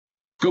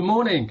Good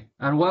morning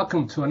and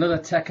welcome to another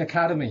Tech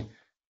Academy.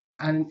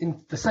 And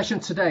in the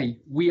session today,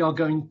 we are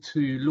going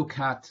to look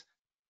at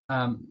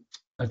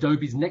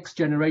Adobe's next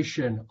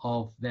generation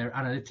of their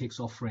analytics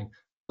offering,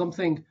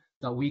 something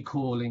that we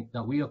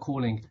are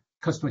calling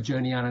Customer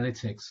Journey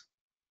Analytics,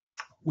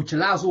 which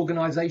allows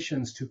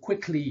organizations to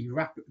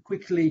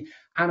quickly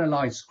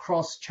analyze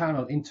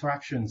cross-channel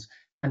interactions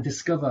and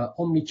discover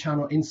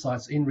omni-channel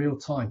insights in real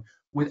time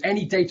with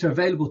any data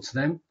available to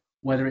them,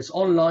 whether it's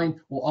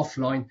online or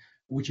offline,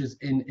 which is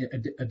in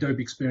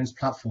Adobe Experience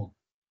Platform.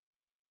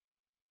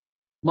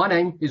 My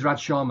name is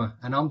Raj Sharma,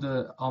 and I'm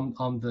the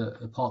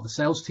part of the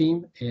sales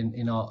team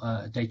in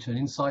our data and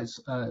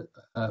insights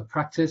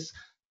practice.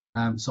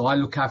 So I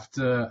look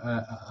after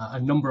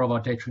a number of our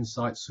data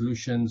insights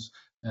solutions,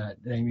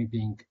 namely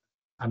being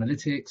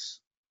analytics,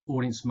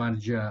 audience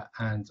manager,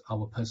 and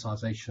our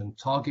personalization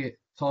target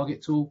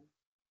tool.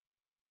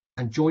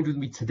 And joined with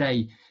me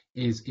today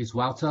is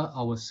Wouter,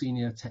 our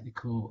senior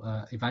technical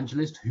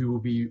evangelist, who will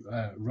be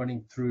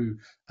running through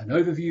an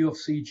overview of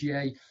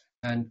CGA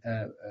and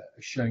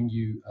showing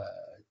you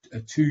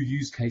two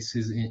use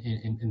cases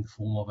in the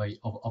form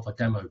of a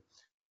demo.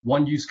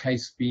 One use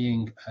case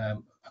being a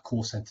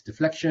call center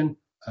deflection,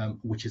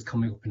 which is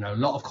coming up in a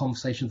lot of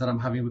conversations that I'm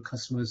having with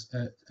customers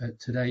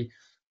today,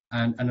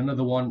 and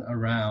another one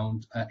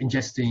around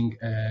ingesting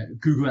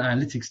Google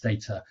Analytics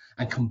data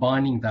and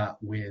combining that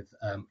with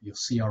your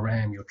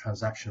CRM, your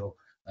transactional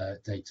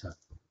data.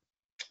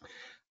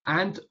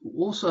 And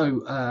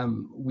also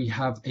we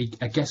have a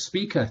guest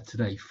speaker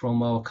today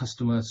from our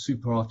customer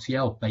Super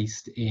RTL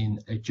based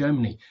in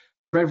Germany.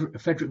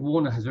 Frederik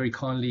Werner has very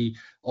kindly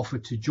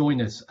offered to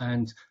join us,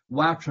 and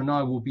Wouter and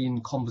I will be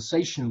in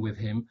conversation with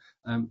him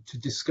to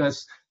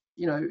discuss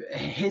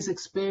his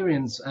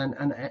experience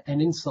and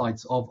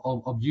insights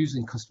of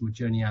using customer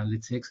journey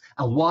analytics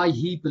and why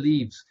he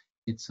believes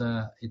it's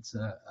a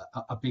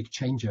big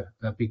changer,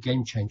 a big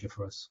game changer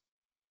for us.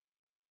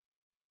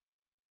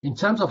 In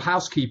terms of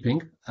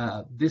housekeeping,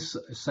 this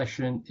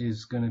session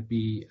is going to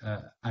be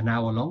an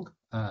hour long.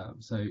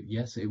 So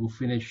yes, it will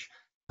finish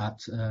at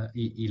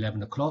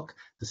 11 o'clock.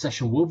 The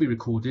session will be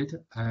recorded,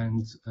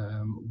 and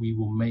we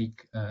will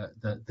make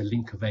the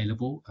link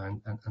available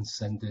and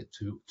send it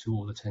to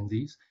all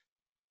attendees.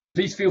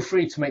 Please feel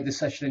free to make this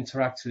session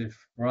interactive,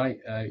 right?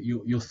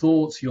 Your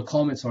thoughts, your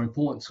comments are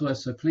important to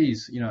us. So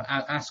please,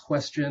 ask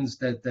questions.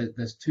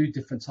 There's two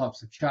different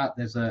types of chat.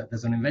 There's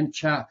an event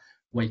chat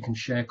where you can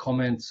share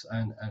comments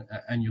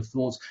and your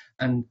thoughts.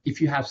 And if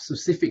you have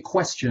specific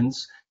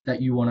questions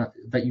that you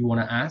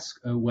wanna ask,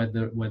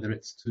 whether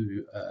it's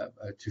to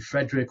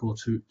Frederik or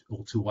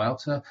to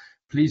Wouter,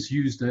 please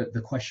use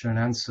the question and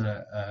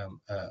answer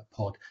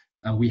pod.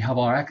 And we have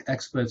our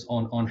experts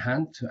on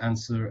hand to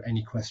answer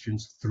any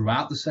questions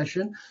throughout the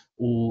session,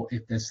 or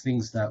if there's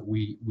things that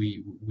we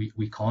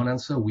can't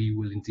answer, we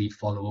will indeed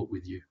follow up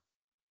with you.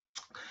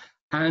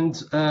 And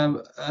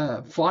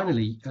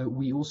finally,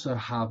 we also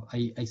have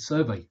a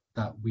survey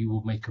that we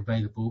will make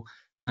available.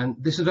 And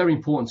this is very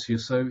important to you.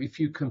 So if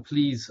you can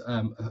please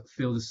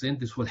fill this in,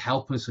 this will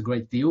help us a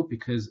great deal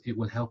because it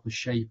will help us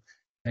shape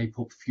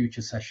up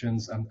future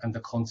sessions and the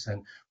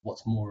content,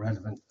 what's more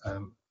relevant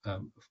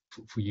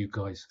for you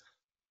guys.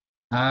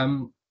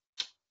 That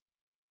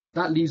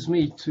leaves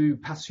me to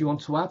pass you on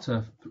to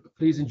Wouter.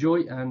 Please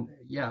enjoy, and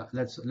yeah,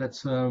 let's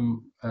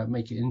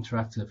make it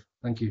interactive.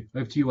 Thank you.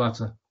 Over to you,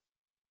 Wouter.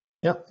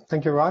 Yeah,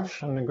 thank you,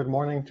 Raj, and good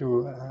morning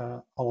to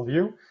all of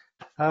you.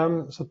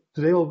 So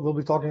today we'll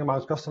be talking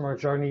about customer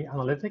journey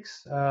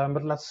analytics,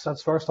 but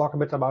let's first talk a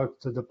bit about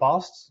the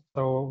past.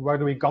 So where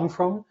do we come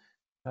from?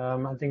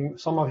 I think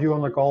some of you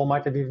on the call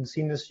might have even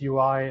seen this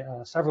UI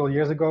several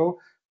years ago,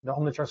 the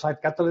on-the-chart site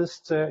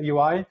Catalyst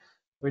UI,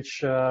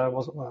 which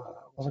was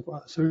a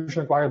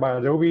solution acquired by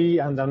Adobe,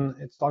 and then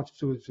it started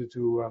to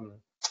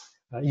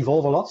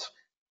evolve a lot.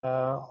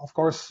 Of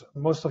course,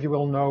 most of you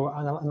will know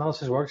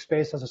Analysis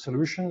Workspace as a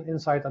solution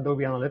inside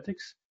Adobe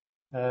Analytics,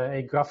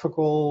 a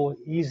graphical,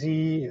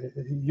 easy,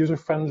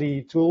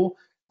 user-friendly tool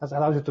that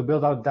allows you to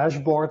build out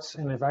dashboards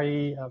in a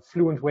very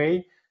fluent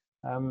way,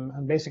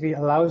 and basically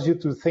allows you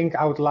to think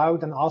out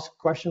loud and ask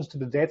questions to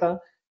the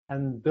data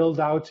and build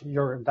out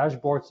your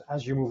dashboards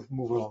as you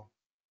move along.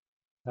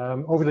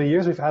 Over the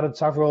years, we've added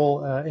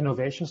several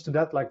innovations to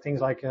that, like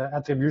things like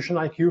Attribution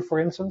IQ, for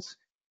instance,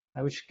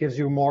 which gives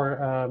you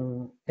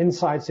more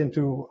insights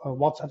into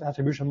what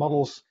attribution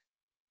models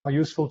are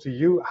useful to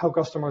you, how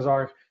customers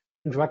are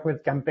interacting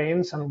with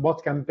campaigns, and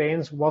what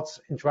campaigns, what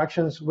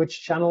interactions,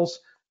 which channels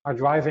are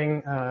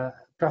driving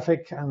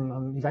traffic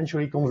and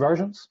eventually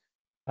conversions.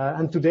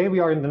 And today we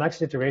are in the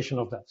next iteration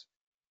of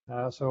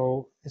that.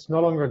 So it's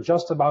no longer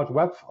just about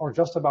web or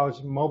just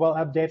about mobile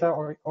app data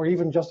or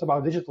even just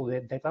about digital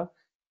data.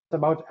 It's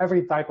about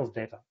every type of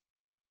data.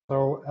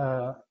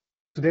 So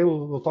today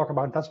we'll talk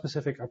about that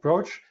specific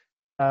approach.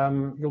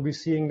 You'll be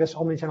seeing this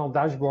omni-channel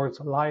dashboard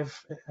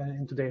live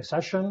in today's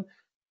session,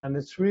 and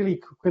it's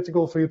really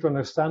critical for you to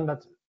understand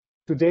that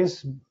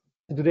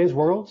in today's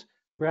world,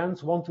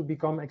 brands want to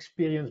become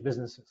experience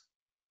businesses.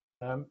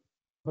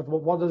 But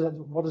what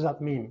does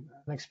that mean?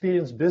 An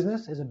experience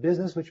business is a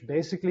business which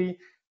basically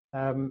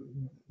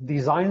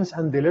designs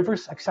and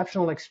delivers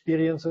exceptional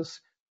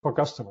experiences for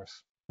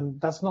customers. And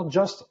that's not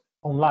just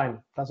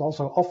online, that's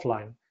also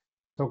offline.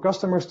 So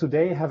customers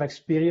today have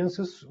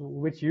experiences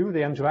with you,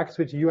 they interact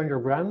with you and your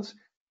brand,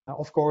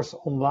 of course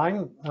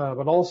online,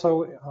 but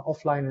also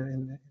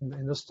offline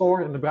in the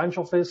store, in the branch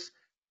office.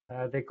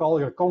 They call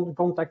your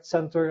contact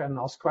center and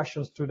ask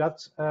questions through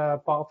that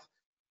path.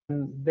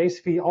 And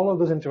basically all of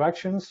those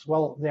interactions,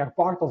 well, they are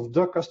part of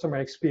the customer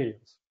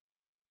experience.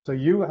 So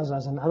you as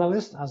an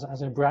analyst,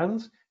 as a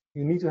brand,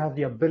 you need to have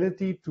the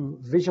ability to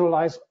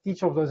visualize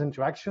each of those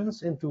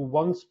interactions into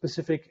one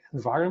specific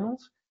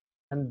environment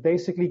and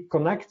basically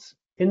connect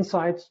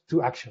insight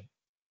to action.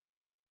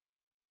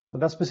 So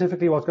that's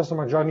specifically what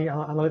customer journey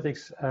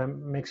analytics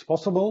makes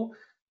possible.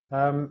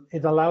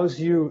 It allows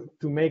you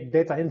to make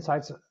data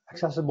insights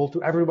accessible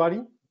to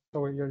everybody.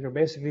 So you're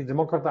basically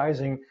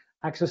democratizing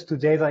access to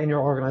data in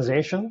your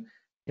organization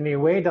in a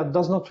way that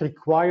does not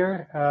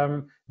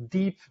require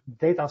deep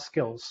data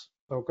skills.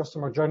 So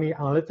customer journey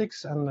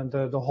analytics and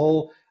the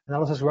whole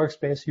analysis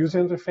workspace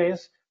user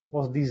interface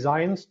was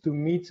designed to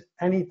meet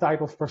any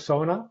type of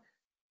persona.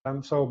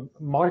 So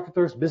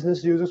marketers,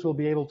 business users will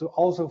be able to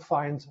also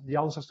find the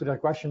answers to their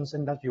questions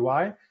in that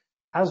UI,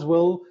 as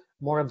will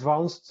more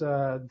advanced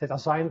data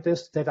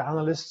scientists, data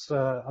analysts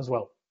as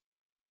well.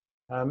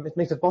 It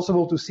makes it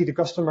possible to see the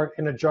customer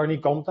in a journey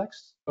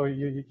context. So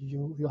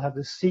you'll have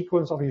this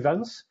sequence of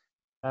events.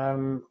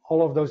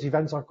 All of those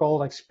events are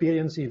called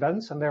experience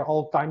events, and they're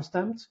all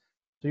timestamped.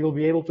 So you'll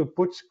be able to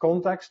put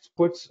context,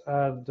 put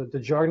the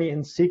journey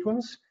in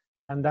sequence,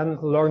 and then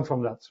learn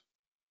from that.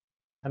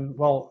 And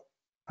well,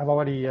 I've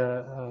already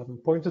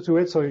pointed to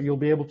it, so you'll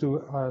be able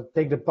to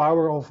take the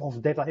power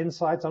of data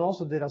insights and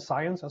also data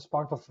science as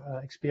part of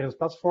Experience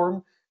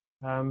Platform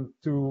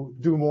to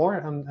do more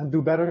and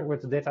do better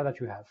with the data that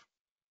you have.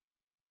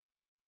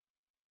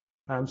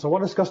 So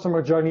what is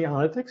customer journey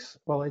analytics?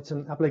 Well, it's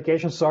an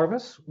application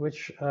service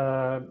which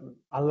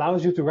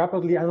allows you to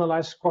rapidly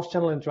analyze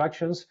cross-channel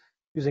interactions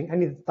using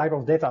any type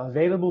of data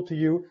available to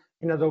you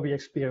in Adobe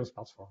Experience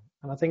Platform.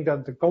 And I think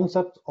that the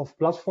concept of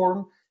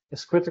platform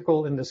is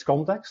critical in this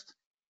context.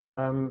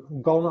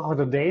 Gone are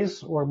the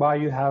days whereby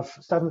you have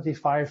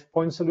 75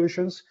 point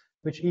solutions,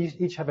 which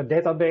each have a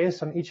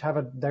database and each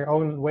have their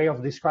own way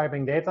of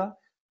describing data.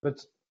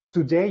 But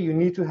today you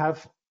need to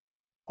have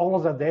all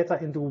of that data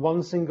into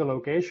one single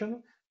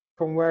location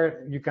from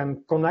where you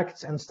can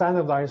connect and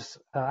standardize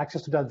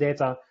access to that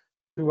data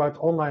throughout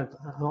online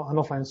and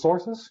offline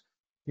sources.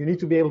 You need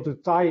to be able to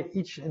tie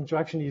each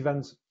interaction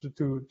event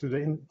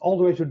all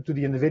the way to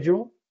the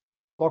individual.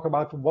 Talk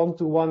about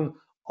one-to-one,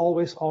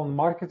 always-on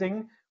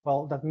marketing.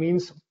 Well, that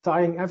means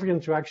tying every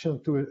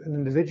interaction to an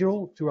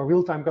individual, to a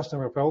real-time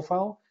customer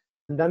profile.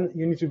 And then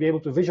you need to be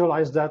able to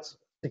visualize that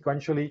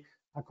sequentially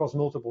across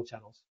multiple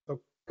channels.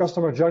 So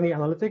customer journey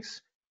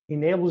analytics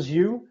enables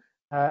you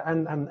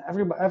and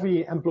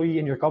every employee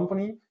in your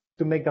company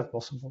to make that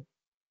possible.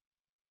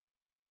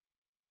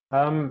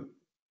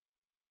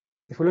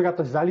 If we look at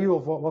the value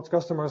of what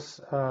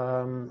customers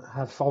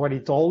have already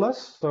told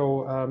us,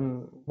 so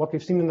what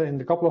we've seen in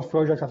the couple of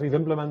projects that we've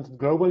implemented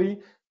globally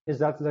is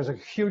that there's a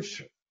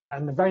huge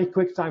and a very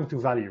quick time to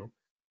value.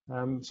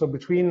 So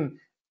between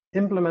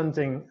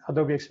implementing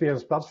Adobe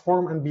Experience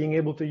Platform and being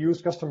able to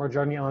use customer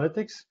journey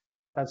analytics,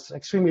 that's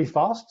extremely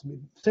fast,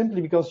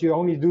 simply because you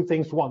only do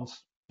things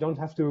once. You don't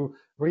have to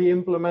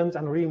re-implement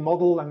and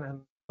remodel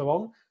and so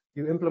on.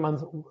 You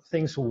implement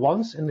things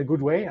once in a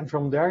good way, and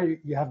from there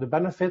you have the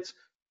benefit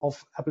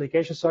of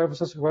application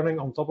services running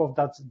on top of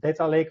that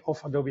data lake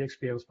of Adobe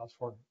Experience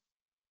Platform.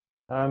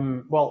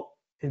 Well,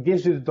 it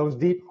gives you those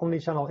deep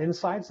omnichannel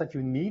insights that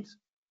you need,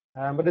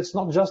 but it's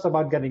not just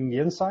about getting the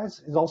insights.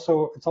 It's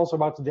also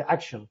about the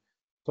action.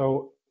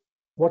 So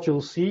what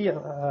you'll see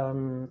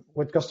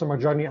with customer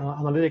journey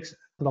analytics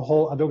and the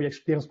whole Adobe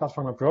Experience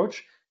Platform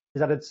approach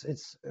is that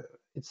it's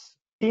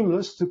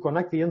seamless to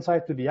connect the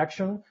insight to the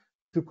action,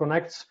 to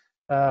connect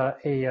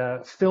a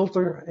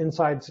filter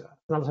inside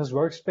analysis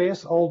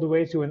workspace all the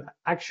way to an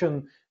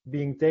action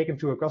being taken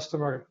to a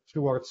customer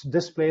towards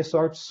display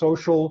search,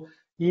 social,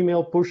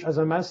 email, push,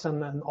 SMS,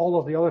 and all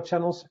of the other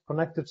channels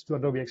connected to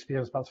Adobe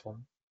Experience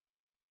Platform.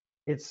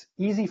 It's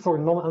easy for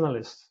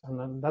non-analysts,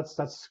 and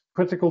that's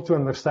critical to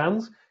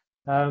understand.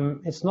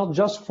 It's not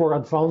just for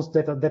advanced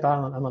data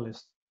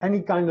analysts.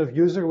 Any kind of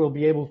user will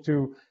be able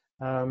to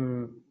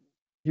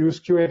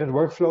use curated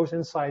workflows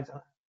inside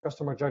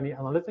customer journey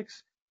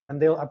analytics,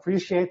 and they'll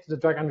appreciate the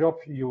drag and drop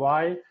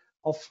UI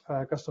of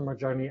customer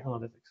journey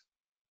analytics.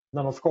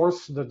 Then, of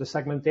course, the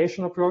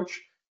segmentation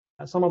approach.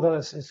 Some of that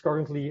is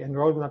currently in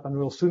roadmap and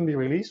will soon be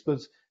released,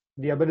 but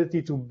the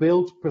ability to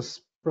build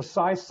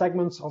precise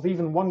segments of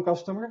even one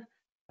customer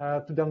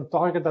to then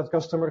target that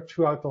customer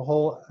throughout the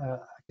whole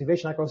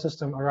activation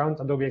ecosystem around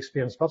Adobe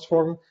Experience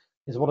Platform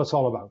is what it's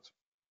all about.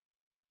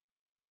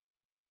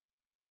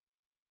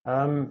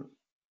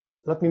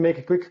 Let me make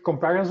a quick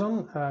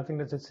comparison. I think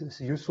that it's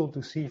useful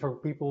to see for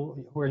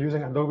people who are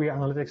using Adobe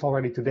Analytics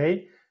already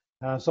today.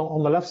 So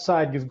on the left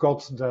side, you've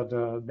got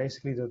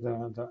basically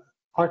the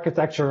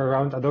architecture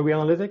around Adobe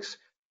Analytics,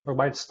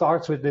 whereby it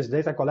starts with this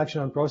data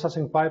collection and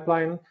processing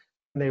pipeline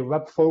and a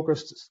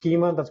web-focused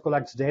schema that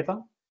collects data.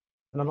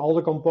 And then all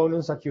the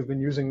components that you've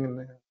been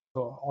using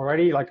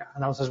already, like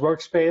Analysis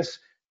Workspace,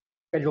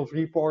 scheduled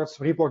reports,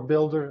 report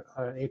builder,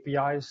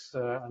 APIs,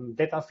 and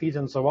data feeds,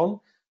 and so on.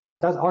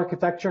 That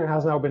architecture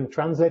has now been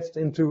translated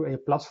into a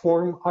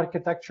platform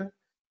architecture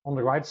on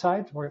the right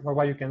side,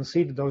 where you can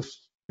see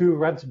those two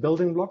red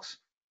building blocks,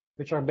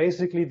 which are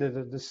basically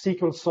the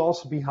secret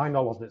sauce behind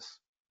all of this.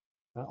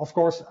 Of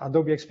course,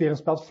 Adobe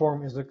Experience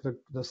Platform is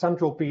the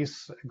central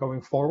piece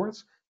going forward,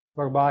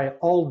 whereby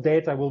all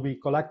data will be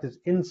collected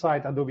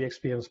inside Adobe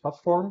Experience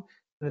Platform,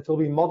 and it will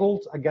be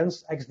modeled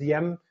against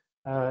XDM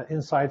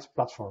inside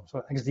Platform.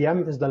 So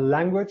XDM is the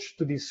language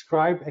to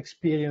describe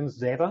experience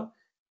data,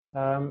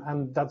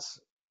 and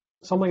that's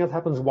something that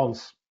happens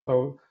once.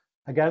 So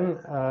again,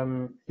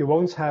 you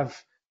won't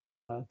have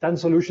 10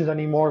 solutions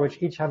anymore,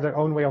 which each have their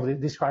own way of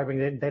describing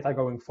the data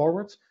going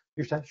forward.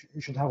 You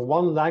should have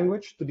one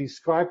language to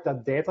describe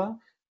that data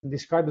and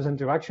describe those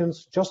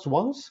interactions just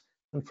once.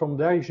 And from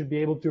there, you should be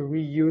able to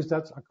reuse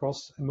that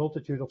across a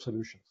multitude of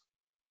solutions.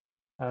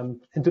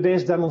 In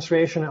today's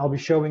demonstration, I'll be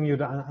showing you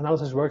the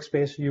Analysis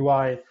Workspace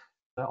UI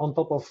on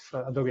top of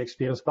Adobe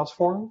Experience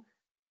Platform.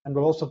 And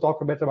we'll also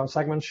talk a bit about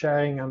segment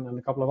sharing and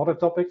a couple of other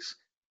topics.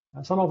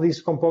 Some of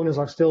these components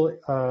are still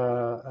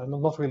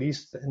not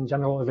released in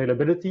general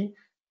availability,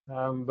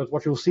 but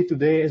what you'll see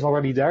today is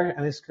already there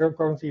and is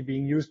currently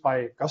being used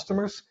by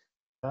customers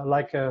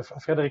like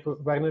Frederik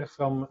Werner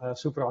from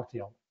Super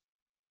RTL.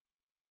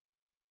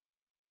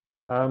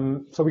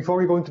 So before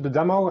we go into the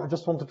demo, I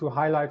just wanted to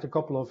highlight a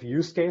couple of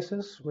use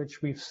cases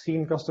which we've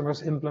seen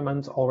customers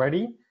implement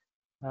already.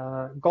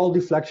 Call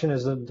deflection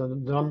is the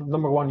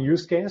number one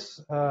use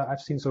case I've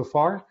seen so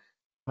far.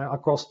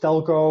 Across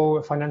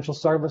telco, financial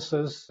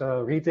services,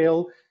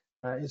 retail,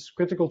 it's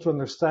critical to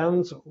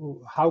understand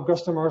how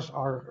customers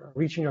are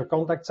reaching your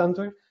contact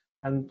center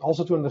and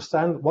also to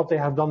understand what they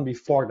have done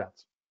before that.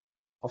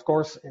 Of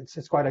course,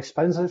 it's quite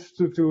expensive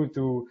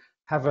to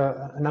have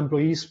an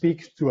employee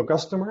speak to a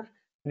customer.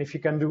 And if you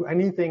can do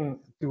anything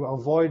to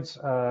avoid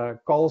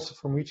calls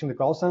from reaching the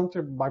call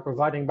center by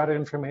providing better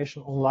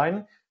information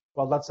online,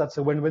 well, that's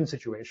a win-win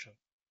situation.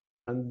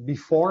 And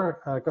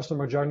before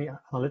Customer Journey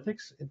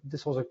Analytics,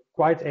 this was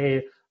quite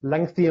a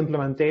lengthy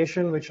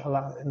implementation, which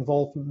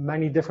involved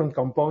many different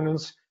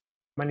components,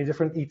 many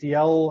different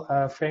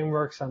ETL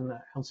frameworks, and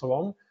so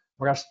on.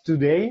 Whereas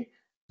today,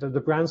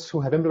 the brands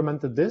who have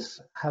implemented this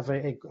have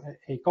a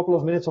couple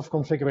of minutes of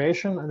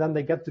configuration, and then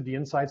they get to the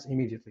insights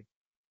immediately.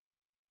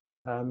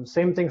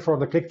 Same thing for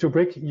the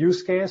click-to-brick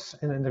use case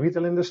in the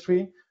retail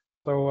industry.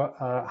 So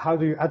how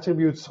do you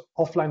attribute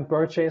offline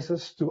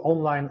purchases to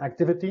online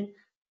activity?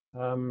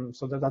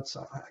 So that's,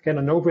 again,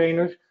 a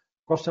no-brainer.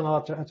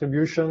 Cross-channel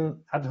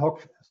attribution, ad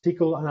hoc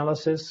SQL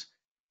analysis.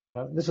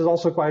 This is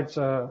also quite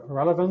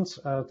relevant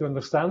to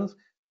understand.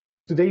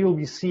 Today you'll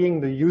be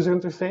seeing the user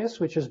interface,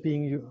 which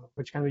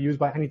can be used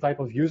by any type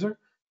of user,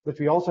 but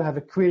we also have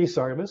a query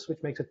service,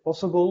 which makes it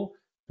possible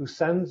to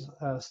send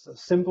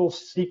simple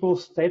SQL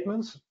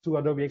statements to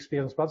Adobe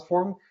Experience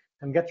Platform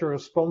and get your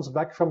response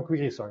back from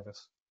query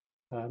service.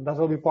 That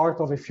will be part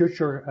of a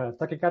future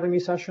Tech Academy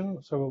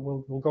session,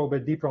 so we'll go a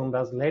bit deeper on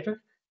that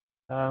later.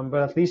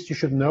 But at least you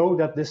should know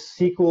that this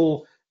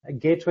SQL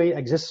gateway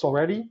exists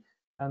already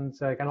and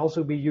can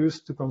also be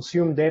used to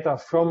consume data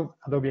from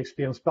Adobe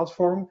Experience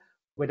Platform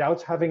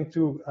without having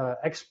to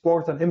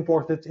export and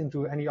import it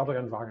into any other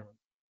environment.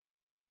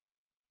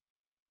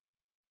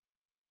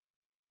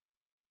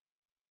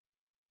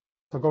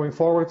 So going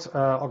forward,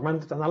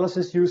 augmented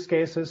analysis use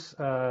cases,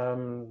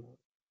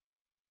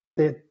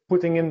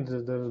 putting in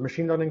the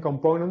machine learning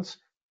components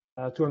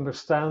to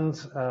understand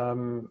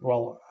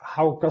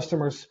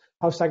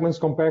how segments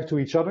compare to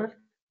each other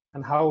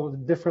and how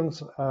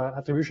different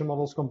attribution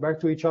models compare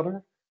to each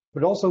other,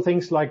 but also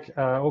things like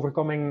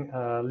overcoming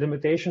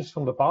limitations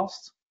from the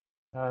past.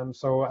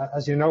 So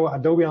as you know,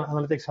 Adobe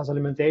Analytics has a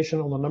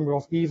limitation on the number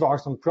of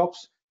evars and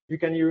props you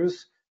can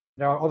use.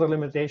 There are other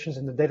limitations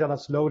in the data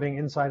that's loading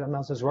inside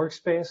Analysis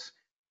Workspace.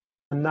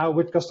 And now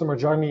with Customer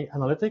Journey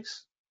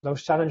Analytics,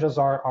 those challenges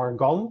are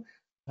gone.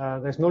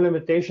 There's no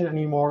limitation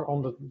anymore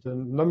on the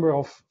number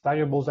of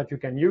variables that you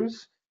can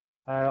use.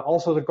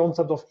 Also, the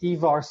concept of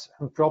evars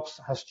and props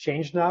has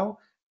changed now.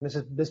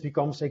 This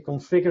becomes a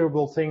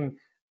configurable thing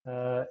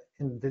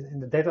in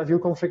the data view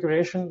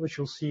configuration, which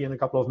you'll see in a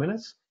couple of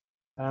minutes.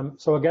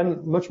 So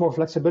again, much more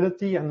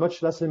flexibility and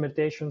much less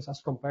limitations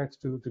as compared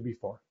to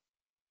before.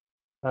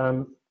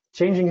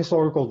 Changing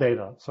historical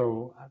data.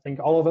 So I think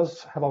all of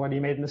us have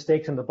already made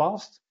mistakes in the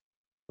past,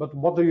 but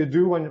what do you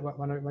do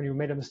when you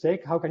made a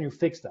mistake? How can you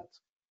fix that?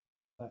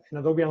 In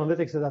Adobe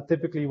Analytics, that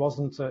typically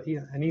wasn't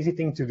an easy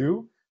thing to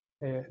do,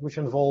 which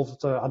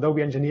involved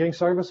Adobe engineering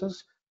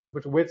services.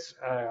 But with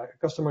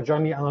Customer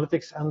Journey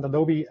Analytics and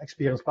Adobe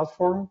Experience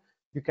Platform,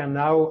 you can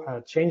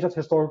now change that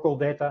historical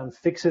data and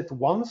fix it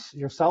once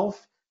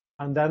yourself,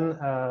 and then,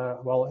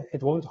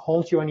 it won't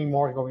haunt you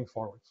anymore going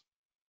forward.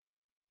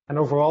 And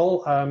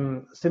overall,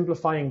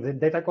 simplifying the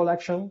data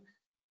collection.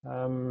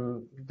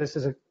 This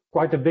is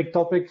quite a big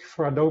topic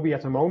for Adobe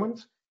at the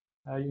moment.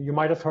 You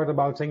might have heard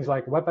about things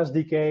like Web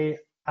SDK,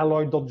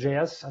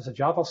 Alloy.js as a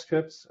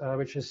JavaScript,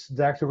 which is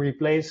there to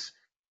replace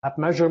app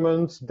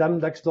measurement,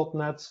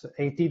 demdex.net,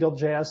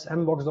 at.js,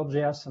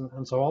 mbox.js,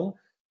 and so on.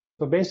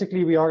 So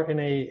basically, we are in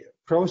a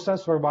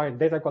process whereby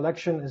data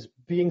collection is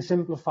being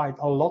simplified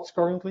a lot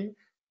currently.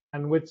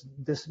 And with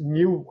this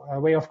new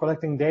way of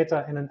collecting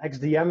data in an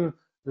XDM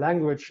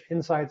language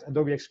inside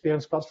Adobe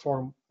Experience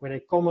Platform with a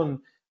common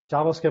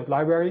JavaScript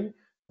library,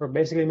 we're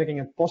basically making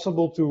it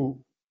possible to,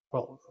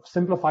 well,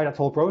 simplify that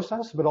whole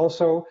process, but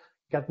also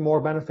get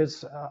more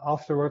benefits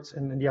afterwards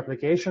in the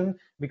application,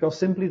 because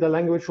simply the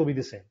language will be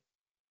the same.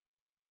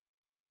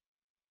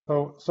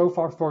 So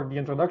far for the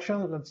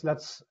introduction.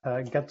 Let's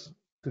get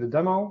to the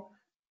demo.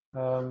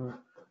 I'm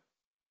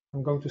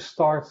going to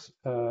start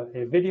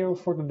a video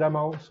for the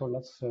demo, so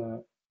let's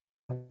have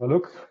a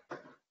look.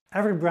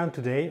 Every brand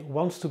today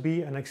wants to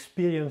be an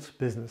experience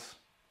business.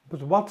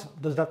 But what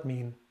does that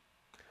mean?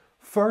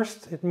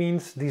 First, it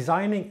means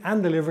designing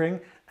and delivering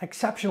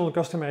exceptional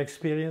customer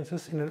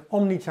experiences in an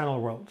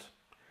omni-channel world.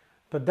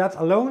 But that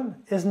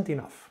alone isn't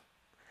enough.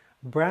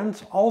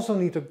 Brands also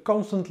need to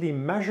constantly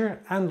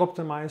measure and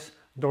optimize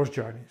those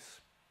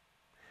journeys.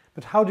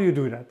 But how do you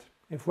do that?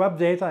 If web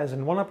data is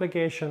in one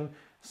application,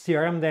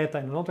 CRM data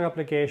in another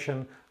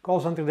application, call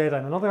center data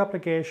in another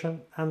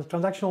application, and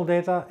transactional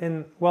data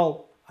in,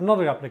 well,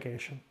 another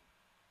application.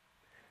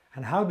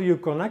 And how do you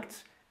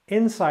connect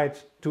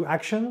insight to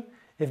action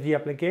if the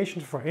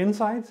application for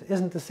insight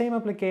isn't the same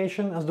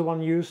application as the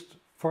one used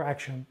for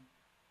action?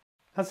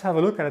 Let's have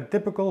a look at a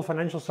typical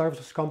financial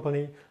services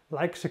company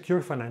like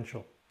Secure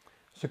Financial.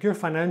 Secure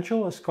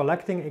Financial is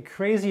collecting a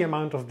crazy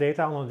amount of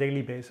data on a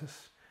daily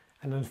basis.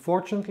 And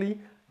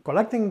unfortunately,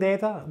 collecting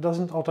data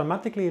doesn't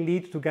automatically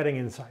lead to getting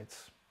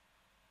insights.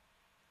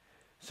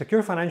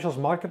 Secure Financial's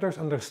marketers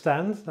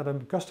understand that a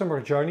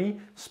customer journey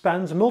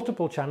spans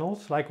multiple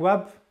channels like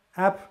web,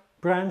 app,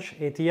 branch,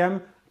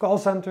 ATM, call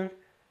center,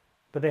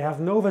 but they have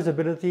no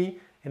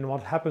visibility in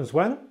what happens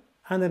when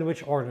and in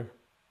which order.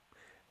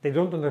 They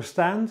don't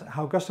understand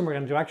how customer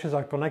interactions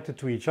are connected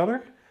to each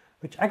other,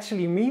 which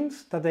actually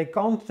means that they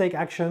can't take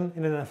action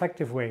in an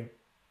effective way.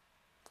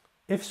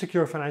 If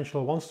Secure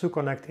Financial wants to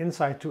connect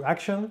insight to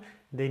action,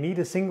 they need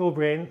a single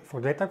brain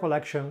for data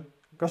collection,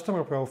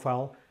 customer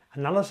profile,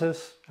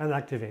 analysis, and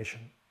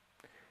activation.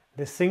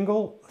 This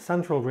single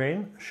central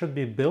brain should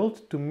be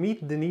built to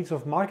meet the needs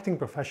of marketing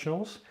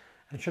professionals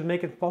and should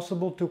make it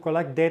possible to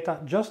collect data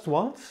just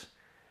once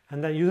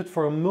and then use it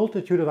for a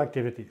multitude of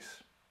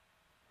activities.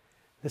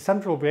 The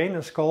central brain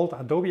is called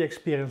Adobe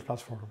Experience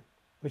Platform,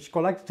 which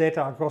collects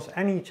data across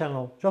any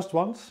channel just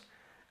once,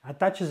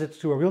 attaches it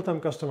to a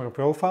real-time customer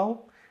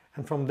profile,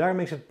 and from there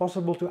makes it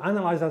possible to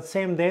analyze that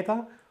same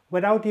data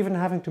without even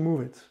having to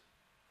move it.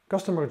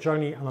 Customer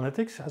Journey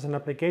Analytics, as an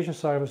application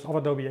service of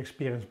Adobe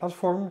Experience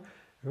Platform,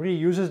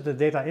 reuses the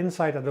data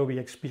inside Adobe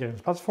Experience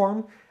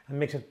Platform and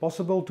makes it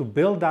possible to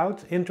build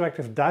out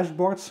interactive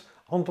dashboards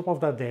on top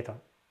of that data.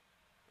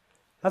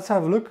 Let's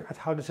have a look at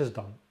how this is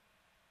done.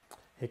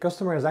 A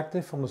customer is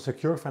active on the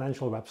Secure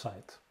Financial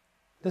website.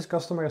 This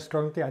customer is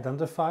currently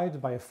identified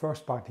by a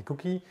first-party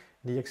cookie,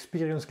 the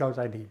Experience Cloud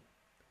ID.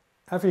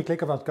 Every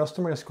click of that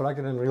customer is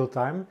collected in real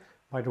time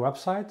by the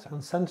website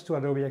and sent to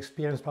Adobe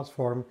Experience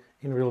Platform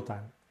in real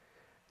time.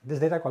 This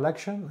data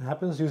collection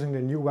happens using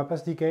the new Web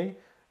SDK,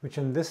 which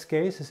in this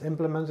case is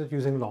implemented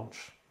using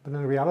Launch. But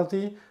in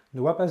reality,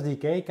 the Web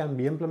SDK can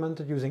be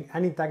implemented using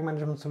any tag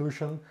management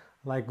solution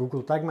like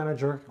Google Tag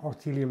Manager or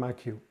Telium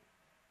IQ.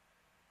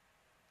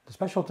 The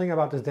special thing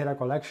about this data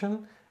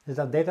collection is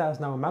that data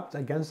is now mapped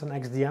against an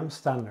XDM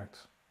standard.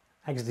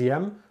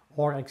 XDM,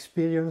 or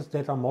Experience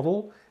Data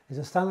Model, is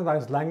a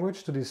standardized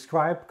language to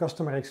describe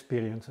customer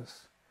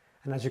experiences.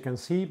 And as you can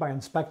see by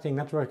inspecting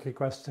network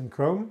requests in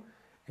Chrome,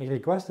 a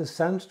request is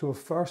sent to a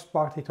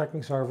first-party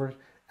tracking server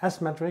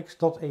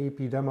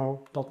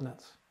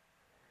smetrics.aepdemo.net.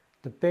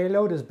 The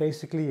payload is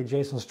basically a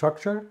JSON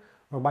structure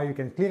whereby you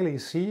can clearly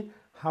see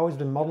how it's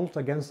been modeled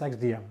against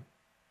XDM.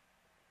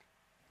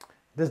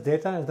 This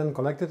data is then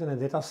collected in a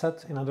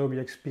dataset in Adobe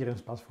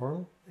Experience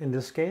Platform, in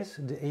this case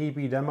the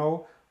AEP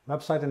demo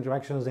website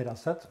interactions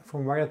dataset,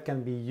 from where it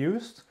can be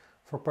used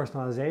for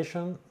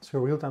personalization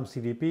through real-time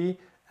CDP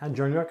and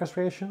journey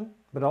orchestration,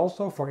 but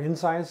also for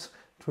insights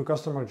through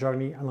customer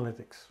journey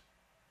analytics.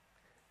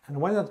 And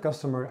when that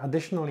customer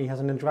additionally has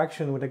an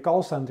interaction with a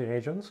call center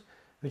agent,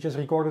 which is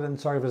recorded in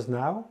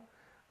ServiceNow,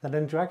 that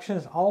interaction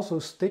is also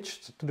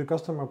stitched to the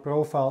customer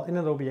profile in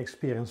Adobe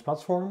Experience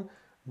Platform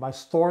by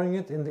storing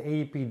it in the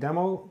AEP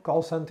demo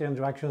call center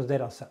interactions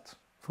dataset,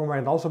 from where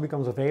it also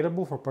becomes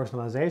available for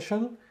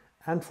personalization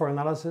and for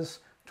analysis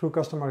through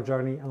customer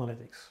journey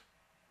analytics.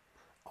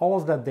 All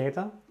of that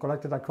data,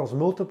 collected across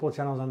multiple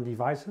channels and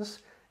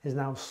devices, is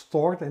now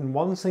stored in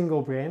one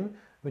single brain,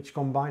 which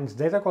combines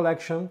data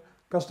collection,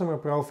 customer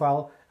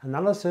profile,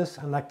 analysis,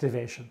 and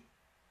activation.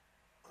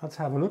 Let's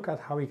have a look at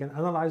how we can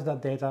analyze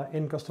that data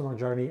in customer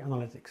journey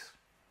analytics.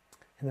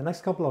 In the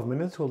next couple of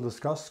minutes, we'll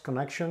discuss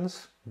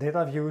connections,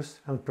 data views,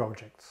 and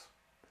projects.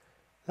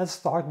 Let's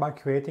start by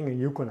creating a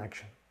new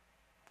connection.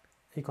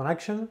 A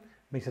connection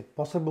makes it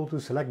possible to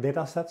select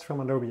datasets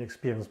from Adobe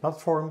Experience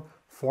Platform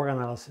for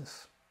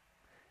analysis.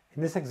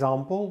 In this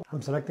example,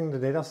 I'm selecting the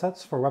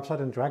datasets for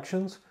website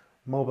interactions,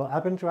 mobile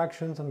app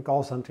interactions, and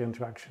call center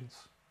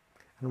interactions.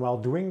 And while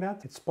doing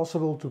that, it's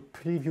possible to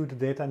preview the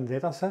data in the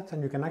dataset,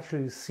 and you can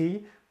actually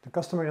see the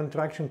customer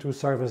interaction through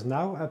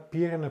ServiceNow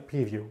appear in a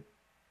preview.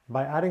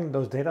 By adding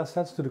those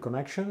datasets to the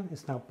connection,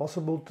 it's now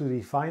possible to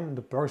define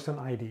the person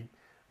ID,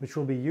 which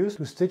will be used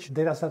to stitch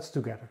datasets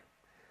together.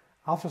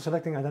 After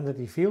selecting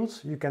identity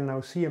fields, you can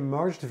now see a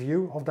merged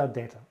view of that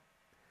data.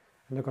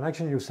 And the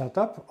connection you set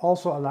up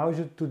also allows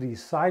you to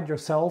decide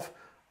yourself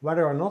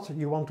whether or not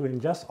you want to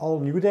ingest all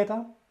new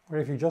data or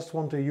if you just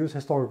want to use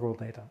historical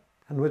data.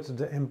 And with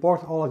the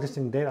Import All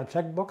Existing Data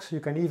checkbox,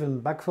 you can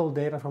even backfill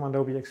data from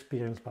Adobe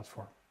Experience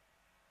Platform.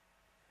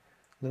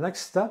 The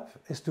next step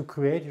is to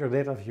create your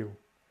data view.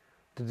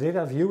 The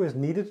data view is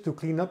needed to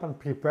clean up and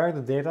prepare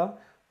the data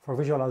for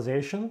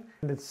visualization,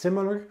 and it's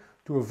similar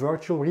to a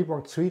virtual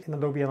report suite in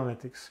Adobe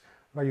Analytics,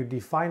 where you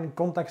define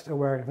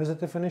context-aware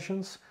visit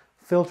definitions,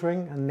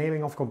 filtering, and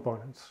naming of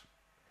components.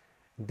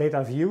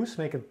 Data views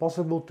make it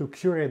possible to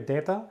curate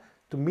data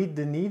to meet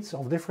the needs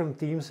of different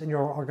teams in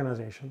your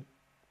organization.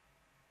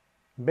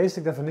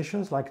 Basic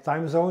definitions like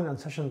time zone and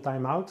session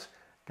timeout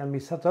can be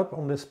set up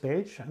on this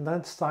page, and then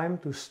it's time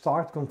to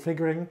start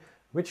configuring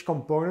which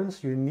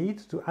components you need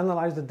to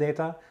analyze the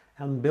data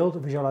and build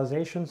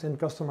visualizations in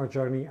Customer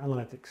Journey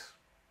Analytics.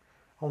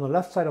 On the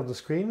left side of the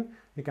screen,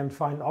 you can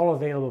find all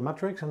available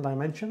metrics and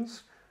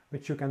dimensions,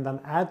 which you can then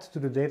add to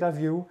the data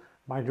view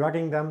by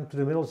dragging them to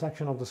the middle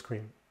section of the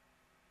screen.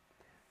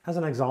 As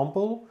an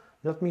example,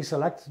 let me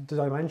select the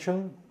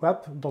dimension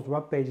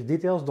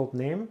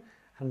web.webpagedetails.name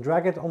and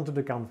drag it onto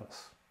the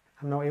canvas.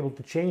 I'm now able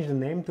to change the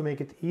name to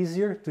make it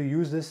easier to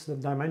use this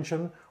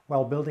dimension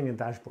while building a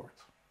dashboard.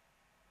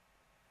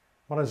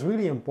 What is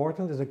really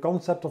important is the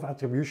concept of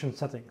attribution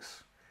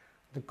settings.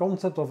 The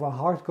concept of a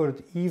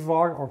hard-coded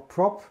EVAR or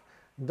prop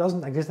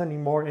doesn't exist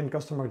anymore in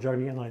Customer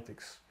Journey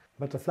Analytics,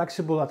 but the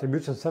flexible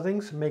attribution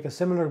settings make a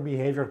similar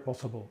behavior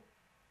possible.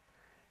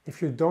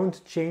 If you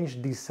don't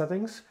change these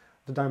settings,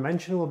 the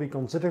dimension will be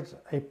considered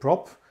a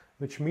prop,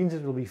 which means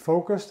it will be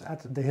focused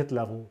at the hit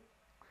level.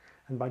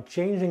 And by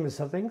changing the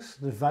settings,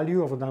 the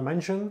value of a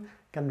dimension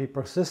can be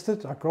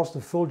persisted across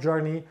the full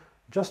journey,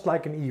 just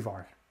like an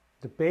EVAR.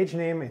 The page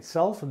name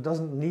itself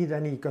doesn't need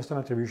any custom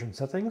attribution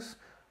settings,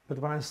 but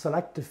when I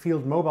select the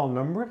field mobile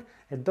number,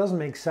 it does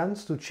make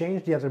sense to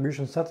change the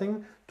attribution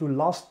setting to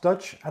last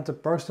touch at the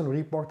person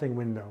reporting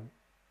window.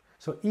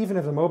 So even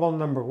if the mobile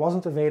number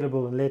wasn't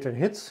available in later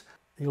hits,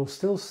 you'll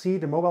still see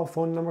the mobile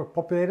phone number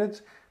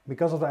populated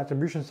because of the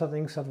attribution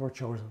settings that were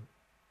chosen.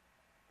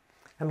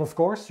 And of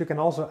course, you can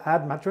also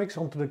add metrics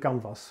onto the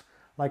canvas,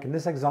 like in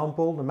this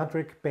example, the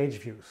metric page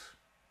views.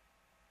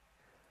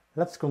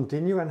 Let's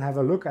continue and have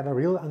a look at a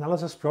real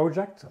analysis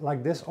project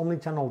like this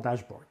omnichannel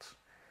dashboard.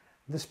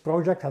 This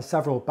project has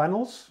several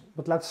panels,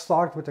 but let's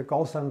start with the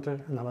call center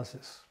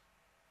analysis.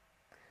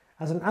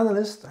 As an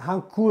analyst,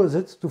 how cool is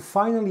it to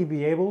finally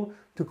be able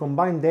to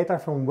combine data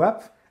from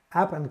web,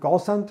 app and call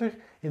center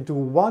into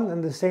one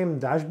and the same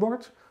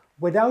dashboard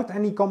without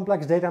any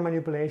complex data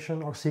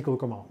manipulation or SQL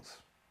commands?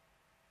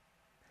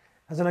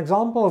 As an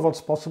example of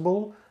what's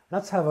possible,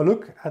 let's have a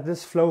look at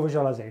this flow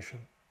visualization.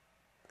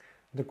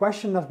 The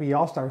question that we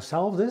asked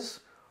ourselves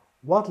is,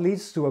 what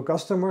leads to a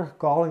customer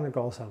calling the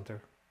call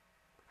center?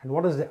 And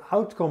what is the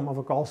outcome of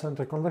a call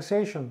center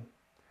conversation?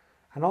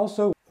 And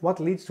also,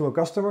 what leads to a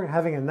customer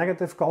having a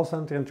negative call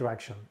center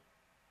interaction?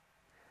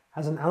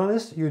 As an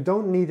analyst, you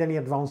don't need any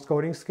advanced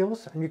coding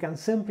skills, and you can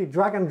simply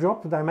drag and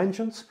drop the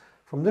dimensions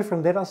from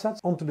different datasets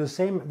onto the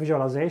same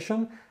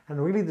visualization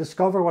and really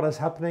discover what is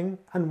happening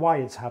and why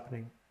it's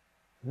happening.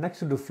 Next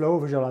to the flow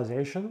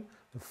visualization,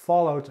 the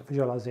fallout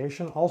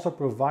visualization also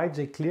provides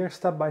a clear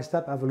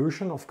step-by-step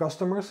evolution of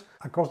customers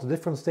across the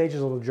different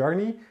stages of the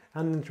journey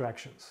and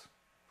interactions.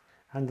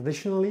 And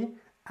additionally,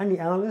 any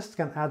analyst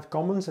can add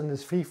comments in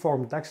this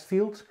free-form text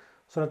field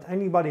so that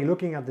anybody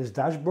looking at this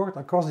dashboard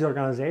across the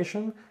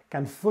organization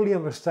can fully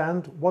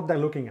understand what they're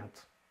looking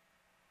at.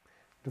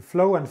 The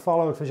flow and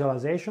fallout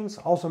visualizations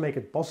also make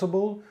it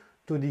possible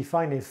to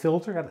define a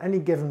filter at any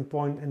given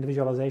point in the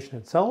visualization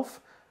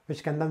itself,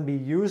 which can then be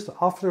used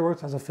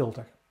afterwards as a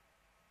filter.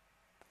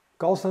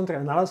 Call center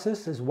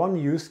analysis is one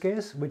use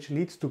case which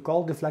leads to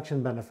call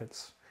deflection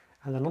benefits,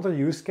 and another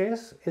use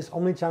case is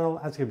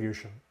omnichannel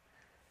attribution.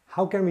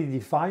 How can we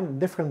define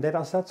different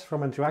datasets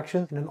from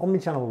interactions in an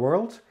omnichannel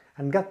world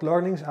and get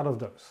learnings out of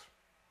those?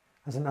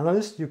 As an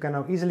analyst, you can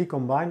now easily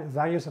combine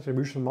various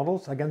attribution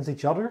models against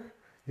each other.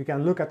 You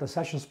can look at the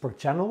sessions per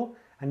channel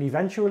and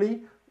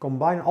eventually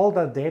combine all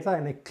that data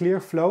in a clear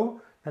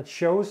flow that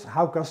shows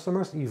how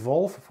customers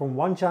evolve from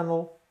one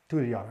channel to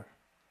the other.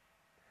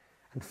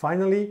 And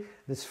finally,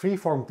 this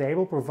free-form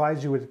table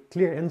provides you with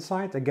clear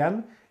insight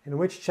again in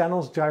which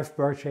channels drive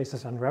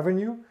purchases and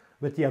revenue,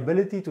 with the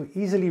ability to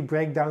easily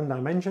break down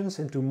dimensions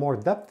into more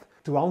depth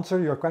to answer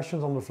your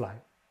questions on the fly.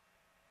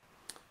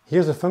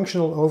 Here's a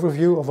functional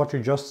overview of what you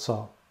just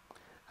saw.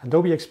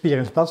 Adobe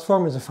Experience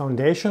Platform is a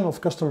foundation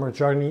of customer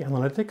journey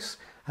analytics,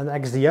 and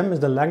XDM is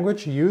the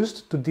language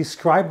used to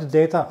describe the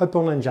data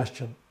upon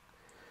ingestion.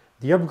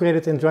 The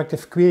upgraded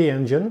interactive query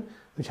engine,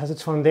 which has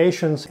its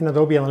foundations in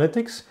Adobe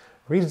Analytics,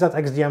 reads that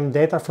XDM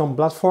data from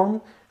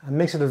platform and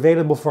makes it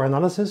available for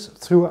analysis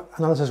through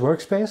Analysis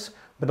Workspace,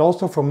 but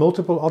also for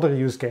multiple other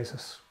use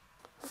cases.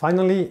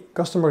 Finally,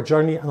 customer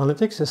journey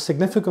analytics is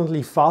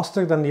significantly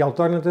faster than the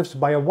alternatives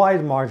by a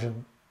wide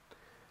margin.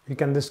 You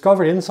can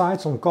discover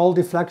insights on call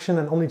deflection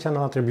and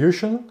omnichannel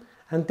attribution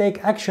and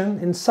take action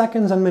in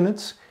seconds and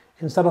minutes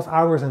instead of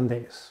hours and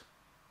days.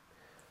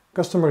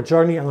 Customer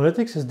journey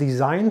analytics is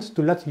designed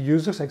to let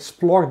users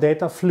explore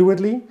data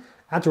fluidly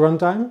at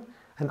runtime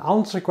and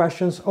answer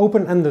questions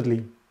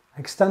open-endedly,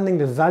 extending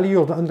the value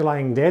of the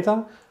underlying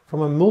data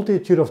from a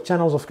multitude of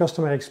channels of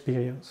customer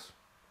experience.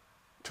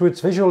 Through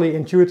its visually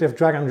intuitive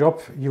drag-and-drop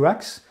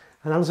UX,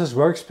 Analysis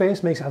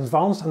Workspace makes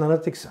advanced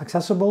analytics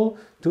accessible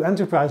to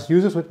enterprise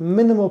users with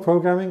minimal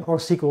programming or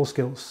SQL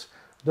skills,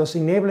 thus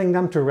enabling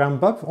them to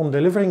ramp up on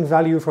delivering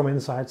value from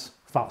insights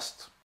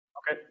fast.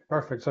 Okay,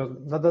 perfect. So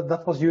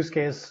that was use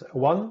case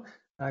 1,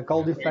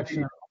 call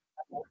deflection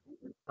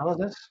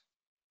analysis.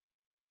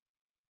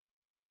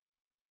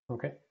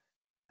 Okay.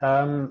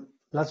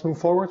 Let's move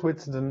forward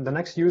with the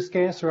next use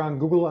case around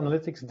Google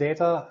Analytics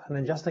data and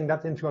ingesting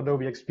that into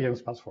Adobe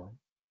Experience Platform.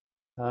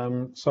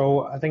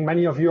 So I think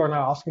many of you are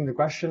now asking the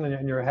question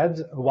in your head,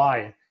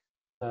 why?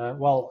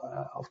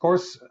 Of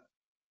course,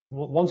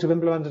 once you've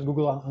implemented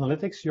Google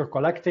Analytics, you're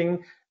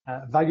collecting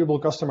valuable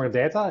customer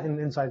data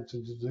inside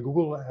the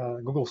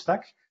Google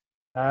stack.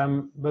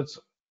 But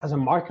as a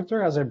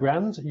marketer, as a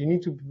brand, you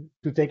need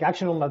to take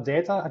action on that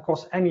data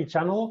across any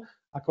channel,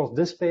 across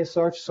display,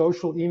 search,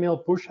 social, email,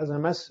 push,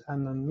 SMS,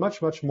 and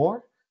much, much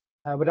more,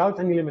 without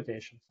any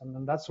limitations.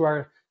 And that's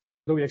where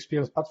Adobe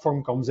Experience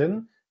Platform comes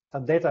in.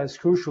 That data is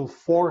crucial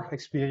for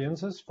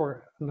experiences,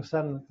 for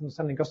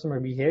understanding customer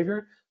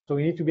behavior. So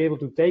we need to be able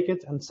to take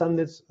it and send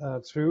it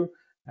through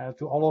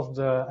to all of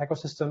the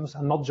ecosystems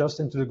and not just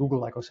into the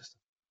Google ecosystem.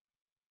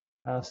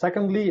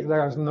 Secondly,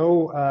 there are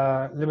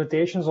no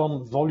limitations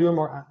on volume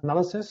or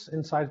analysis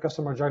inside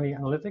customer journey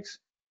analytics,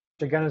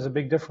 which again is a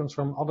big difference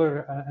from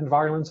other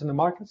environments in the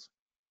market.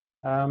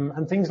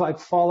 And things like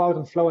fallout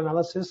and flow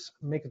analysis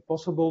make it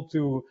possible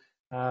to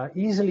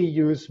easily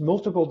use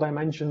multiple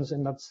dimensions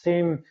in that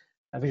same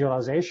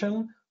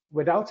visualization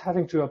without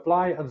having to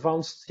apply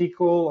advanced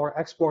SQL or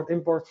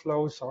export-import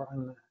flows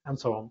and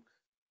so on.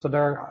 So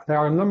there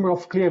are a number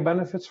of clear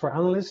benefits for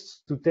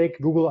analysts to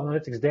take Google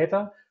Analytics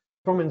data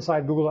from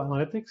inside Google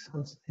Analytics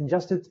and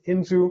ingest it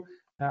into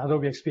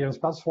Adobe Experience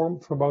Platform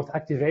for both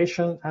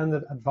activation and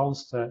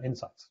advanced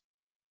insights.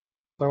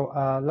 So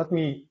let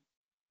me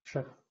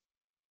share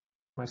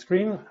my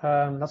screen.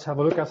 Let's have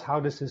a look at how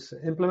this is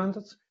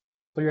implemented.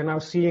 So you're now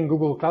seeing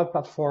Google Cloud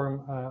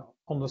Platform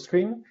on the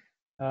screen.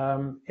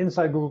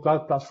 Inside Google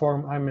Cloud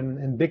Platform, I'm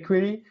in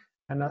BigQuery.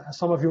 And as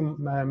some of you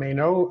may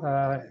know,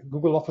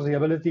 Google offers the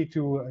ability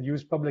to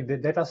use public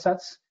data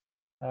sets.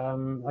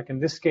 Like in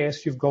this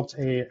case, you've got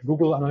a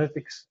Google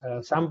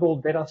Analytics sample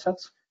data set,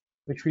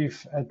 which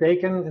we've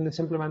taken in this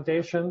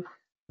implementation.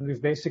 And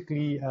we've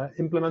basically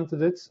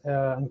implemented it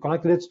and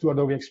connected it to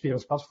Adobe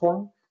Experience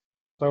Platform.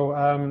 So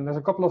there's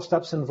a couple of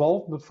steps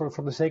involved, but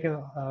for the sake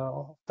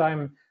of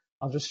time,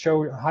 I'll just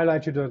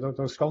highlight you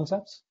those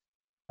concepts.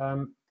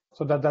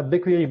 So that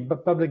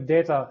BigQuery public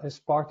data is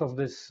part of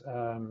this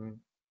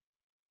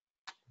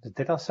the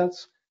data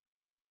sets.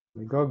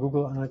 We go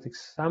Google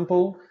Analytics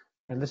sample,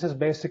 and this is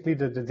basically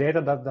the data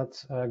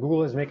that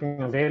Google is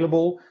making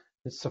available.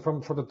 It's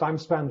for the time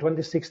span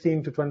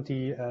 2016 to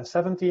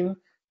 2017,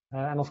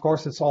 and of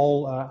course it's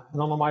all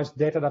anonymized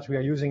data that we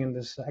are using in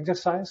this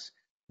exercise.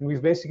 And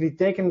we've basically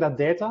taken that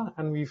data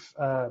and we've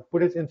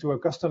put it into a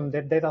custom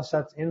data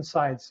set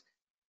inside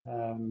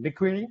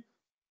BigQuery.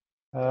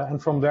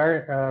 And from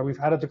there, we've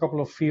added a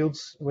couple of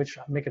fields which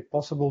make it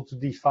possible to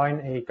define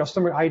a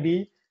customer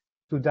ID,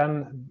 to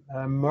then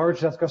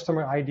merge that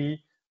customer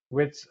ID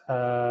with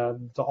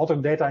the other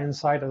data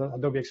inside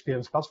Adobe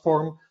Experience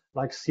Platform,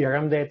 like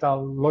CRM data,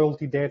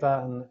 loyalty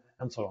data,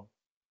 and so on.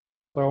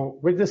 So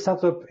with this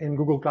setup in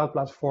Google Cloud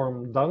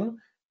Platform done,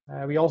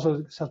 we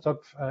also set up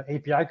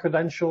API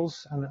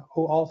credentials and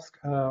OAuth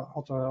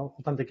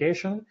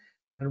authentication.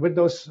 And with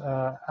those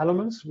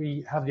elements,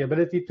 we have the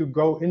ability to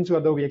go into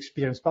Adobe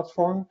Experience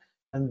Platform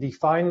and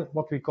define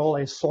what we call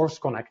a source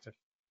connector.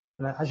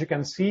 And as you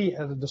can see,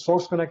 the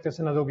source connectors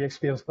in Adobe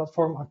Experience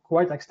Platform are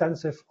quite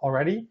extensive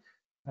already.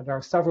 There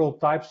are several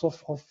types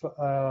of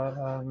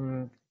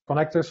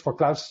connectors for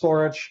cloud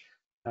storage,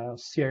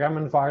 CRM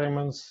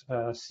environments,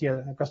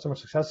 customer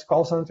success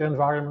call center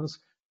environments,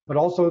 but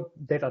also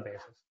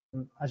databases.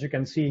 And as you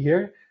can see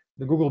here,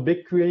 the Google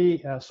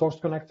BigQuery source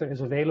connector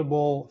is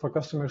available for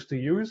customers to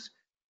use.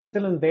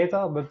 Still in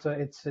beta, but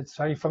it's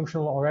very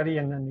functional already,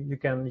 and then you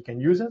can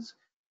use it.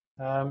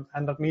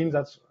 And that means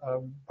that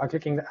by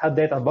clicking the Add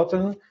Data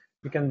button,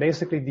 you can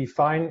basically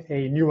define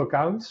a new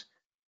account,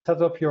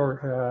 set up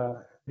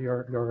your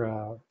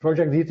your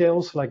project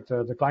details, like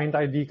the client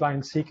ID,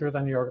 client secret,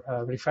 and your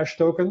refresh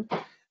token.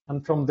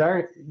 And from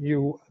there,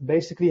 you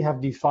basically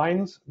have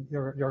defined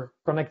your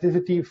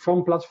connectivity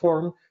from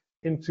platform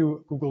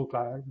into Google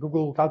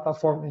Cloud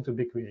Platform into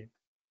BigQuery.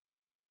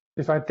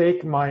 If I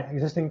take my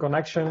existing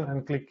connection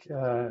and click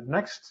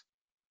next,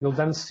 you'll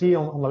then see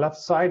on the left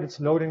side, it's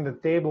loading the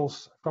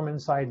tables from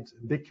inside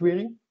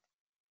BigQuery.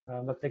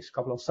 That takes a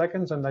couple of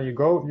seconds, and there you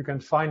go. You can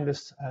find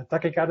this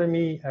Tech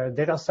Academy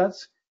data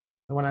sets.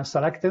 And when I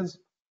select it,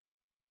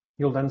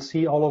 you'll then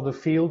see all of the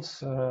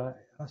fields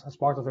as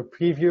part of a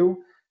preview.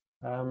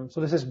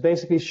 So this is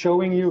basically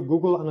showing you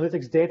Google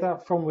Analytics data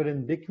from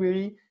within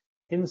BigQuery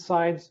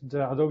inside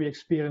the Adobe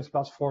Experience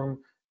Platform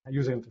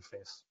user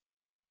interface.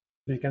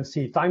 So you can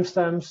see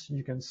timestamps,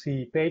 you can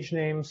see page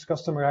names,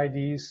 customer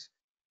IDs,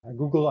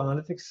 Google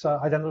Analytics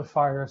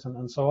identifiers,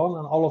 and so on,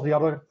 and all of the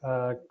other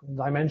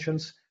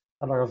dimensions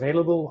that are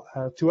available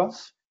to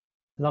us.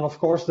 And then, of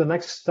course, the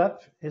next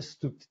step is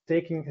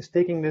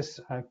taking this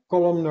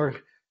columnar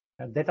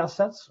data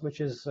sets,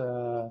 which is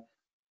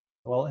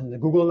well in the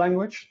Google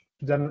language,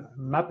 to then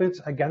map it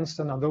against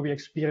an Adobe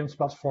Experience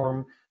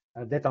Platform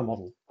data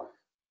model.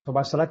 So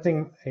by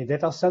selecting a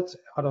data set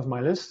out of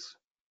my list,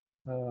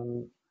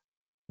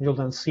 you'll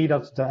then see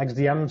that the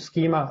XDM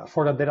schema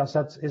for that data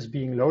set is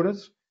being loaded.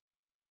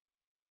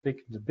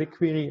 Pick the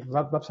BigQuery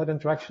website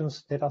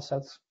interactions data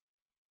set.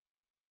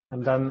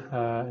 And then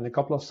in a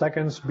couple of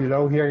seconds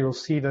below here, you'll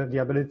see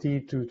the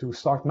ability to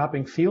start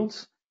mapping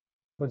fields.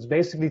 So it's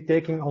basically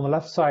taking on the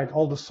left side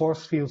all the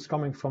source fields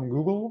coming from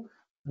Google,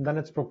 and then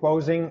it's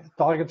proposing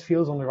target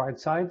fields on the right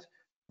side,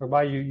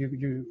 whereby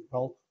you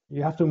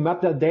have to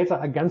map that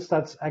data against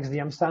that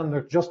XDM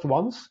standard just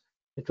once.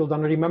 It will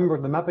then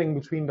remember the mapping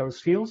between those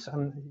fields,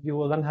 and you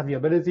will then have the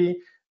ability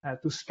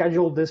to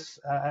schedule this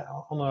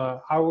on an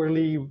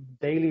hourly,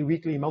 daily,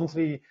 weekly,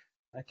 monthly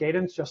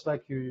cadence, just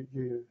like you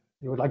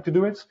would like to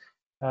do it.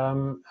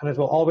 And it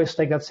will always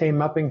take that same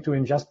mapping to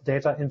ingest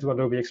data into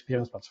Adobe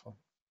Experience Platform.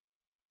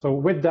 So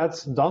with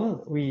that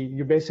done,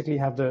 you basically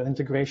have the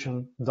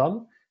integration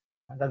done.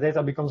 That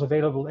data becomes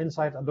available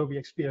inside Adobe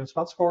Experience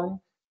Platform.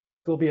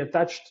 It will be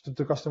attached to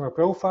the customer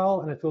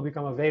profile, and it will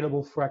become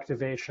available for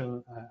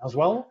activation as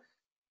well.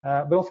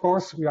 But of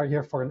course, we are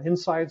here for an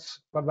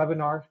insights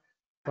webinar.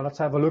 So let's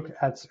have a look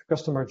at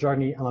customer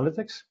journey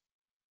analytics.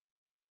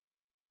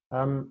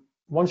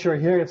 Once you're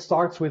here, it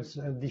starts with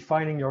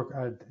defining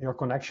your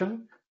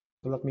connection.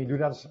 So let me do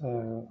that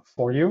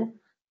for you.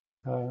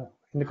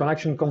 In the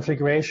connection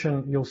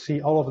configuration, you'll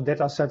see all of the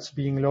data sets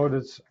being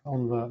loaded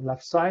on the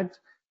left side.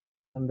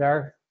 And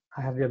there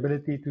I have the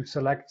ability to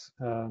select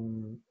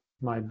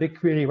my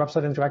BigQuery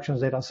website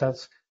interactions data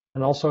sets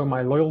and also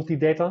my loyalty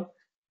data,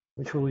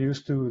 which we'll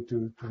use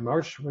to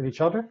merge with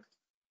each other.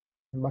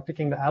 And by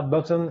clicking the Add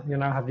button, you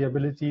now have the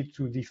ability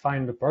to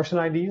define the person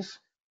IDs.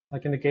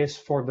 Like in the case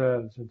for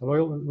the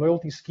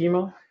loyalty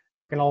schema,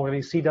 you can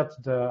already see that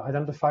the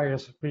identifier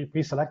is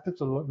pre-selected,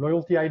 the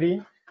loyalty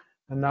ID.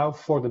 And now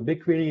for the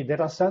BigQuery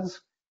data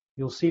sets,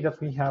 you'll see that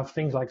we have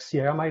things like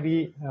CRM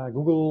ID,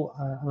 Google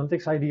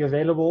Analytics ID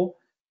available.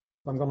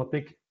 So I'm going to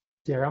pick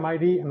CRM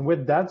ID, and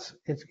with that,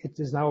 it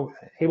is now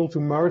able to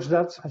merge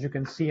that, as you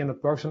can see in the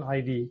person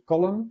ID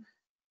column.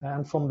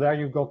 And from there,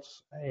 you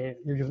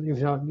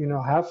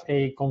now have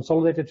a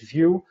consolidated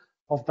view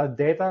of that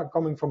data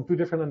coming from two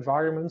different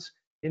environments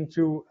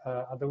into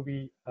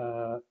Adobe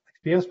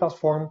Experience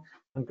Platform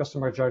and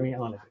Customer Journey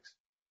Analytics.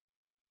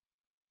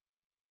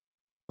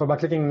 So by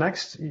clicking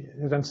next,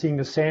 you're then seeing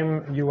the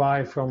same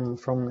UI from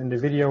in the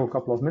video a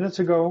couple of minutes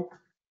ago.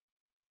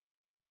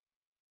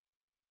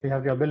 You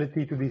have the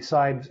ability to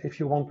decide if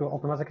you want to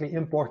automatically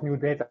import new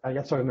data,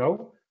 yes or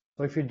no.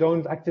 So if you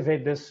don't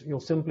activate this, you'll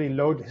simply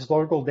load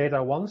historical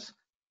data once,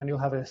 and you'll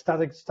have a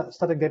static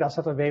data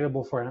set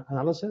available for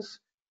analysis.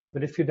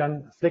 But if you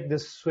then flick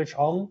this switch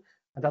on,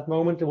 at that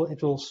moment,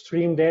 it will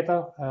stream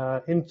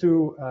data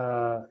into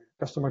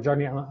Customer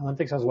Journey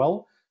Analytics as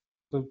well.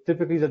 So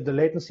typically, the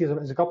latency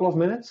is a couple of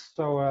minutes.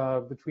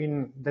 So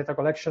between data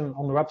collection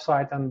on the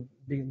website and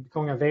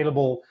becoming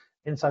available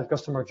inside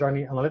Customer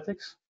Journey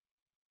Analytics.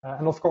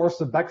 And of course,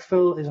 the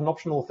backfill is an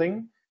optional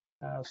thing.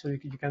 So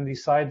you can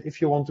decide if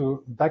you want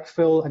to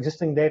backfill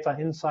existing data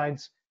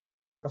inside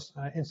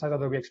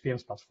Adobe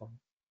Experience Platform.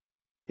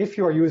 If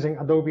you are using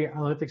Adobe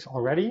Analytics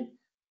already,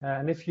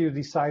 and if you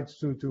decide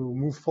to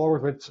move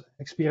forward with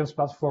Experience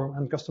Platform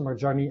and Customer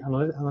Journey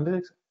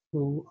Analytics,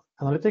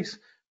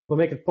 will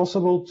make it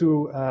possible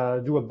to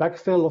do a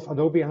backfill of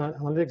Adobe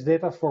Analytics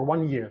data for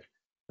 1 year.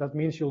 That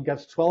means you'll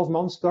get 12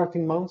 months,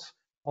 13 months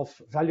of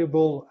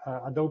valuable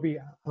Adobe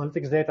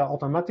Analytics data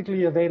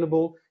automatically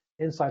available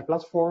inside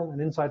Platform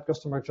and inside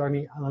Customer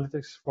Journey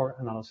Analytics for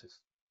analysis.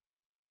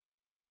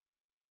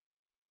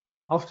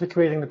 After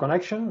creating the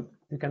connection,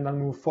 you can then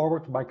move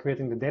forward by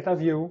creating the data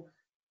view,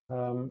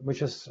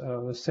 which is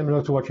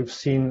similar to what you've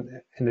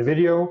seen in the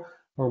video,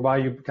 whereby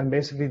you can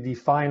basically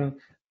define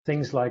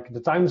things like the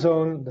time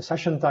zone, the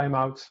session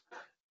timeout,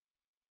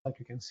 like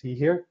you can see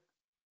here.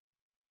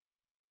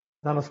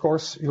 Then, of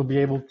course, you'll be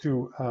able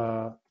to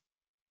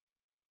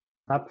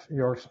map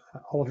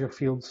all of your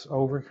fields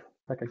over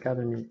Tech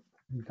Academy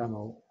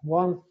Demo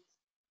 1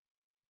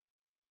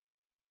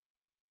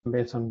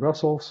 based on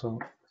Brussels. So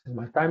this is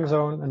my time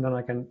zone, and then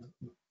I can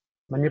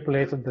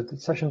manipulate the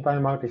session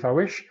timeout if I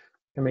wish.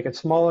 I can make it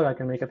smaller, I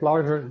can make it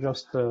larger,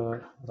 just as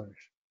I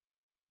wish.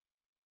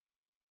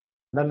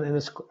 Then in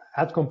this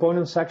add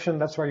components section,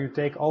 that's where you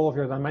take all of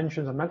your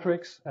dimensions and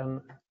metrics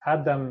and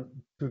add them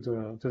to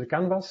the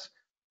canvas.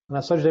 And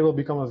as such, they will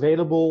become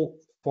available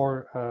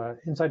for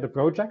inside the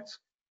project.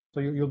 So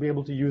you'll be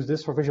able to use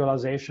this for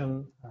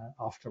visualization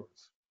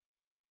afterwards.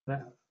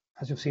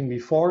 As you've seen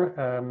before,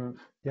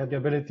 you have the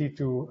ability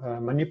to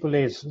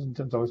manipulate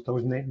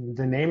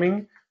the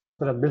naming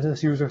so that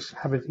business users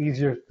have it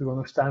easier to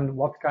understand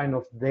what kind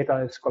of data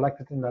is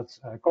collected in that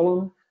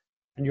column.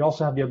 And you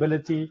also have the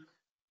ability,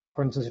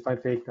 for instance, if I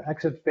take the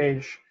exit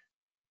page,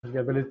 the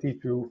ability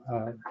to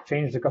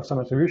change the custom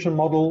attribution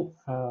model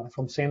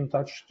from same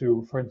touch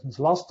to, for instance,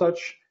 last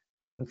touch,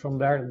 and from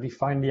there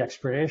define the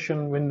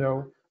expiration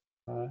window.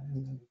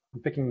 I'm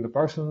picking the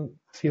person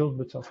field,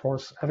 but of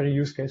course, every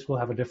use case will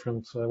have a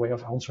different way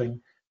of answering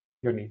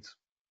your needs.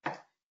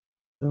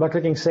 And by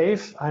clicking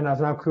Save, I have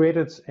now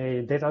created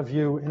a data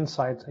view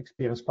inside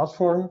Experience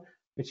Platform,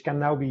 which can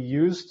now be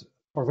used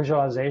for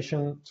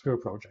visualization through a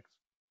project.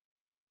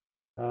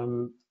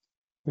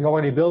 We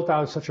already built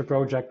out such a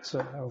project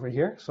over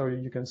here, so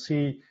you can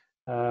see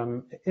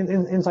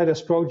inside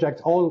this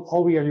project,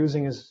 all we are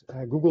using is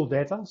Google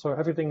data. So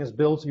everything is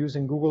built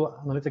using Google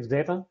Analytics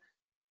data.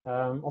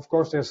 Of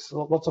course, there's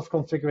lots of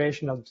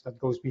configuration that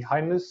goes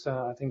behind this.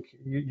 I think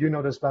you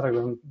know this better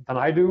than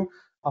I do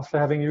after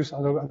having used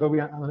Adobe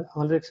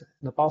Analytics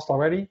in the past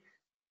already.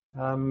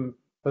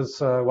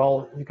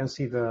 Well, you can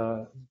see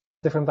the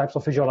different types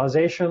of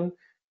visualization,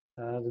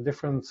 the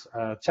different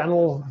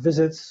channel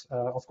visits.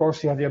 Of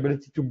course, you have the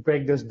ability to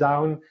break this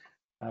down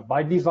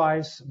by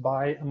device,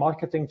 by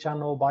marketing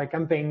channel, by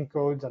campaign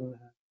code, and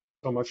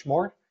so much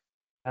more.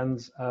 And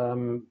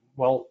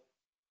well,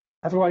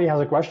 everybody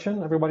has a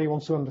question. Everybody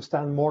wants to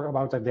understand more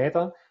about their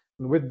data.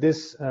 And with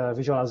this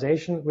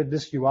visualization, with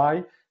this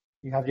UI,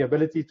 you have the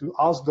ability to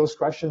ask those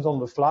questions on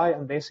the fly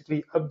and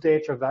basically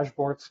update your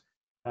dashboard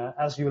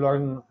as you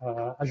learn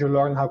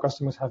how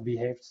customers have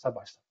behaved step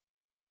by step.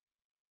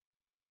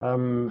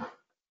 One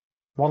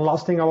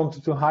last thing I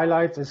wanted to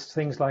highlight is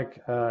things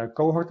like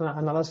cohort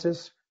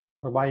analysis,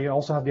 whereby you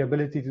also have the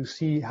ability to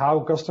see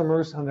how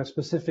customers and their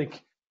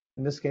specific,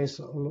 in this case,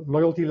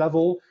 loyalty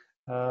level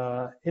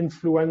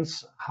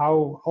influence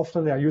how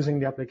often they are using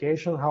the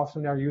application, how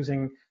often they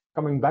are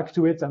coming back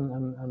to it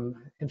and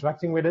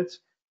interacting with it.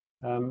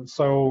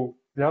 So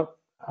yeah,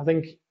 I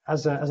think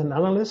as an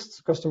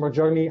analyst, customer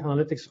journey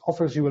analytics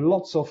offers you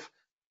lots of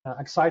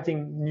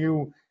exciting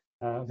new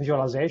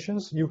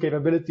visualizations, new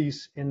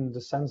capabilities in the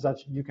sense that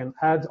you can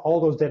add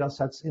all those data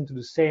sets into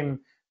the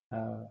same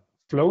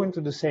flow,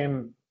 into the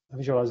same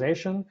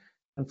visualization,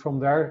 and from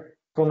there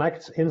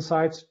connect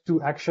insights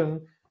to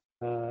action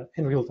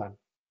in real time.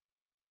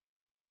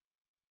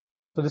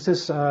 So this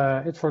is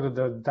it for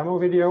the demo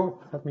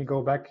video. Let me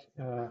go back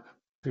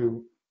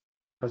to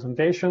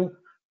presentation.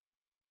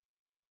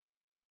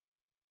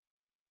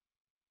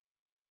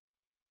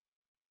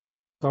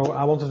 So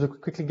I wanted to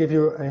quickly give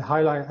you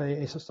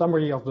a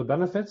summary of the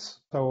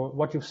benefits. So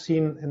what you've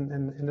seen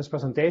in this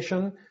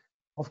presentation,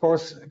 of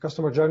course,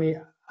 customer journey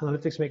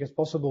analytics make it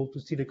possible to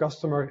see the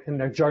customer in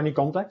their journey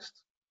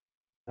context.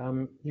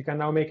 You can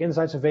now make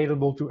insights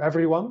available to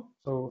everyone.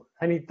 So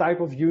any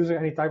type of user,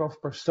 any type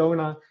of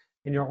persona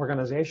in your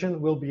organization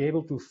will be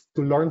able to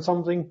learn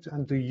something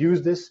and to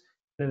use this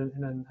in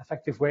an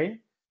effective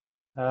way.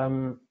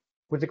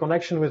 With the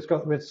connection with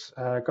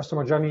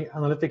customer journey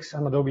analytics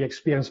and Adobe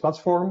Experience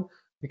Platform,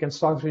 we can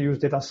start to use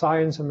data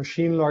science and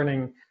machine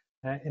learning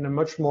in a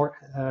much more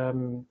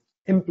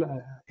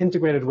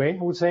integrated way,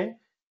 I would say.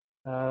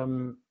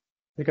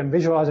 We can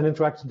visualize and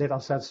interact with data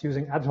sets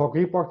using ad hoc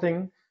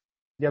reporting.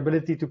 The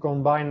ability to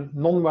combine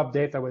non-web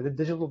data with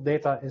digital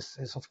data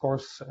is of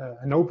course,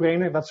 a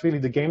no-brainer. That's really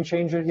the game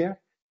changer here.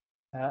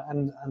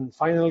 And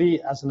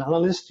finally, as an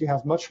analyst, you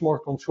have much more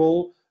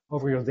control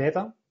over your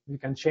data. You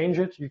can change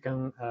it. You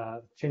can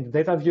change the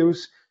data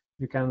views.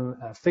 You can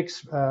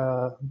fix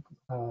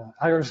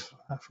errors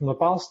from the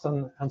past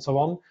and so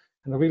on,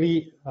 and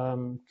really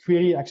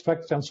query,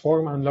 extract,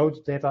 transform, and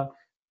load data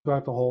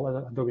throughout the whole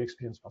Adobe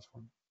Experience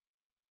Platform.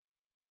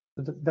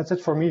 That's it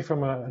for me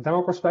from a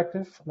demo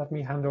perspective. Let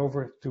me hand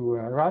over to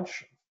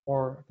Raj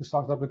to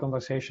start up the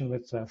conversation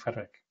with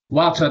Frederik.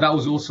 Wow, so that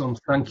was awesome.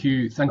 Thank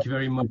you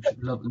very much.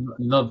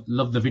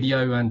 Love the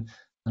video and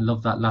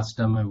love that last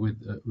demo with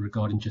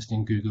regarding just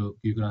in Google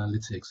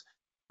Analytics.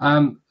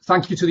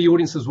 Thank you to the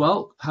audience as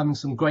well, having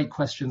some great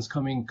questions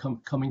coming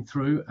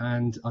through,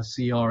 and I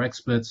see our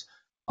experts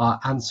are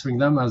answering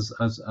them as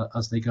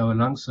they go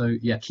along. So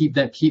yeah, keep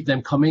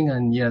them coming,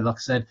 and yeah, like I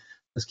said,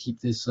 let's keep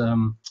this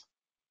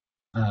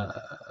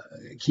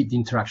keep the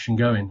interaction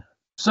going.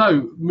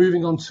 So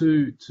moving on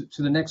to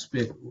the next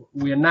bit,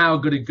 we are now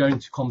going to go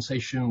into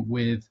conversation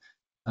with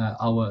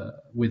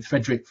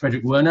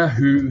Frederik Werner,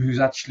 who's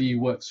actually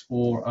works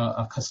for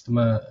a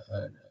customer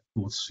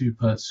called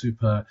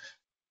Super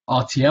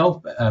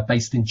RTL,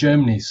 based in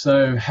Germany.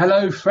 So,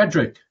 hello,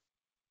 Frederik.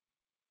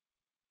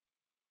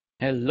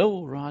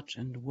 Hello, Raj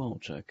and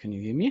Walter. Can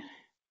you hear me?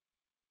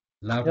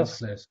 Loud and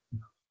clear.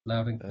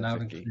 Loud and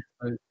Perfectly. clear.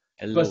 So,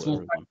 Hello, first of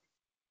all,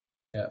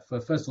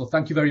 everyone. first of all,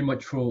 thank you very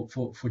much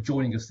for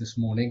joining us this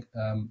morning.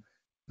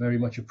 Very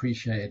much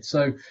appreciated.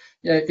 So,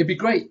 yeah, it'd be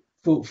great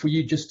for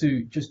you just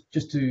to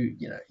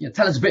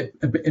tell us a bit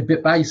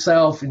about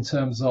yourself in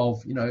terms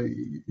of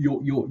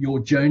your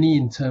journey,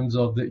 in terms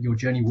of your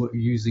journey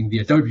using the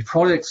Adobe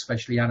products,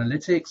 especially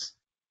analytics.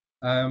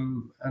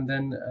 And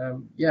then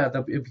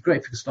it'd be great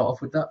if you could start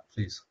off with that,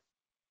 please.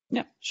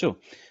 Yeah, sure.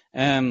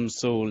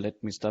 So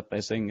let me start by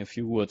saying a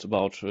few words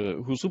about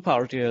who Super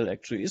RTL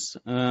actually is.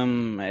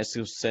 As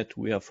you said,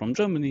 we are from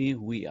Germany.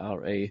 We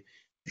are a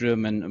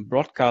German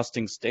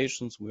broadcasting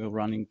stations. We are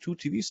running 2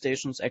 TV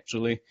stations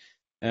actually,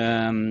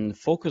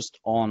 focused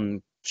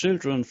on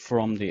children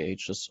from the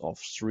ages of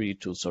 3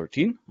 to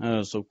 13.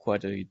 So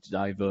quite a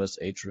diverse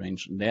age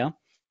range there.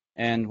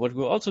 And what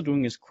we're also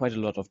doing is quite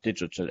a lot of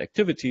digital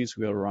activities.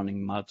 We are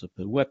running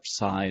multiple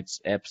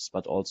websites, apps,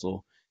 but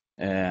also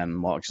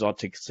more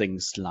exotic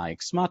things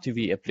like smart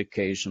TV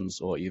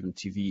applications or even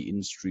TV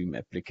in-stream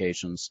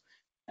applications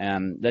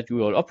that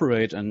we all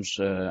operate and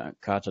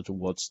cater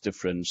towards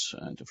different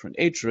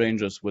age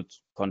ranges with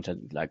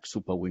content like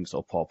Super Wings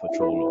or Paw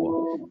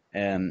Patrol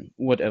or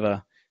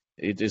whatever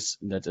it is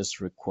that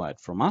is required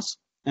from us.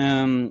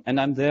 And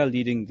I'm there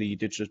leading the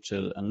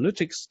digital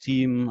analytics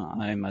team.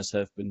 I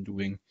myself been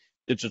doing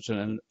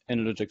digital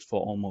analytics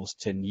for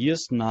almost 10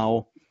 years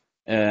now.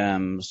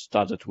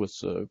 Started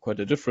with quite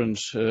a different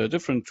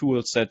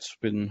tool set,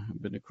 been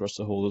across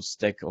the whole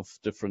stack of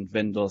different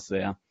vendors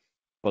there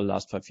for the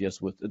last 5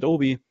 years with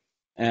Adobe.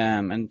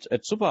 And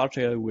at Super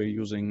RTL, we're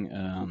using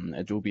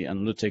Adobe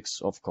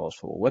Analytics, of course,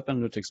 for web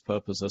analytics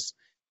purposes,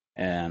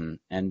 and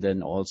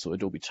then also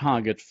Adobe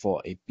Target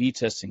for A/B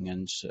testing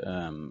and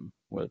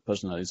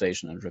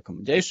personalization and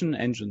recommendation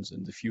engines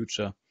in the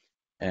future.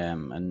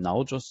 And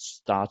now just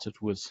started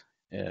with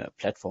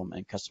platform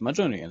and customer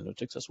journey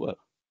analytics as well.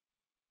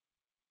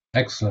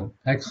 Excellent.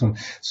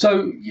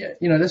 So,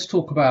 let's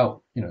talk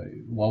about,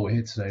 while we're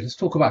here today, let's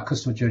talk about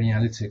customer journey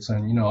analytics.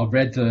 And,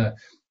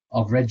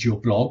 I've read your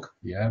blog.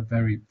 Yeah,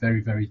 very,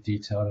 very, very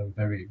detailed and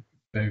very,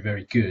 very,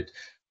 very good.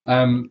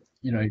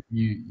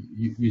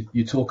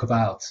 You talk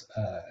about,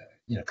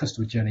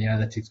 customer journey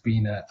analytics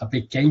being a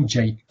big game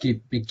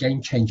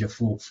changer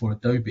for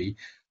Adobe.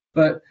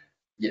 But,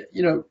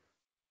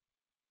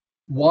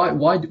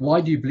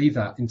 why do you believe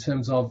that in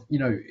terms of,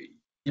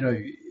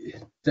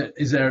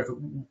 is there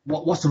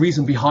what's the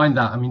reason behind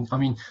that? I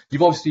mean,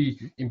 you've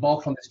obviously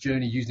embarked on this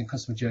journey using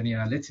customer journey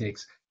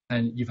analytics,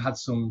 and you've had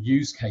some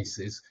use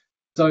cases.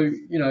 So,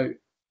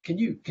 can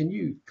you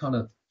kind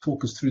of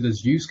talk us through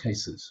those use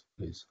cases,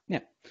 please?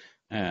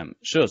 Yeah,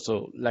 sure.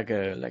 So, like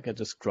I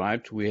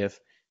described, we have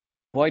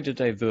quite a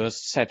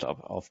diverse setup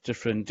of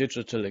different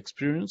digital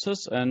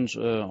experiences, and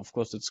of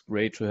course it's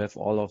great to have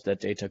all of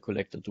that data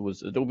collected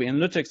with Adobe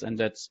Analytics, and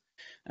that's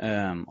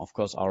of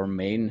course our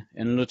main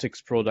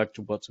analytics product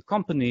towards the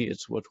company.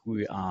 It's what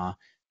we are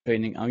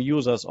training our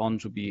users on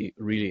to be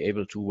really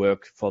able to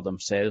work for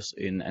themselves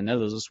in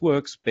analysis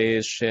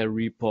workspace, share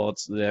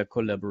reports there,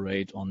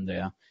 collaborate on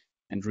there,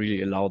 and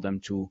really allow them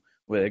to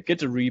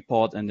get a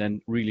report and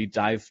then really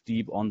dive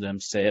deep on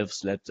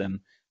themselves, let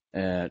them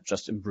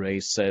just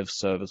embrace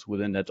self-service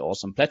within that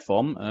awesome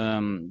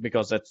platform,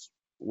 because that's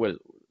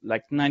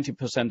like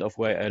 90% of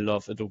why I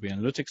love Adobe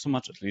Analytics so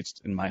much, at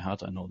least in my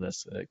heart. I know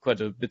there's quite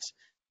a bit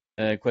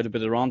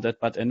around that,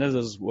 but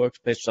analysis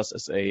workspace just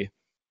as a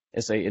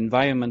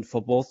environment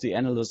for both the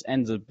analysts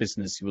and the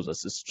business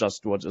users is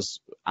just what is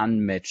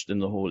unmatched in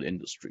the whole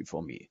industry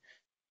for me.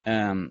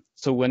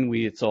 So when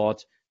we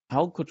thought,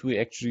 how could we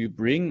actually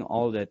bring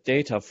all that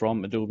data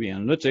from Adobe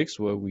Analytics,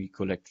 where we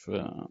collect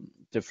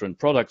different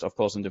products, of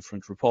course, in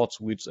different report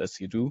suites as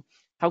you do,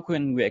 how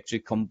can we actually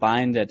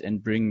combine that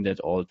and bring that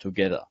all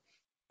together?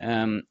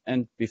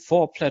 And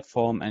before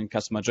platform and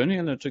customer journey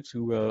analytics,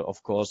 we were,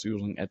 of course,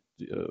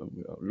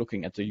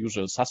 looking at the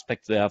usual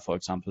suspects there, for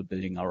example,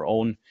 building our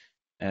own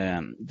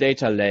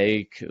data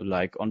lake,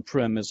 like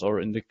on-premise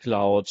or in the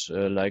cloud,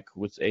 like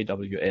with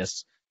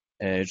AWS,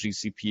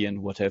 GCP,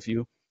 and what have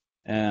you.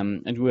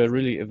 And we were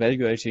really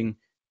evaluating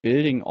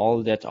building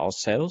all that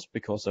ourselves,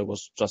 because there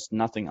was just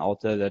nothing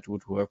out there that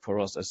would work for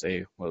us as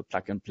a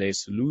plug-and-play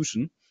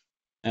solution.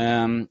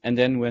 And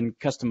then when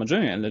customer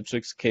journey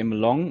analytics came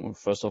along,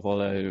 first of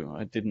all,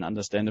 I didn't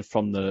understand it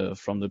from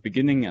the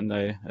beginning, and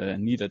I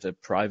needed a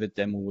private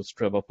demo with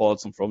Trevor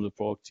Paulson from the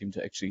product team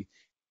to actually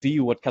see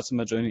what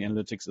customer journey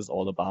analytics is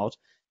all about.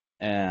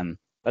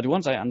 But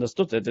once I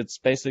understood that, it's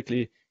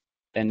basically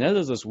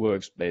analysis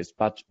workspace,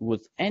 but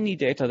with any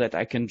data that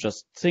I can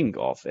just think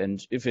of.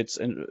 And if it's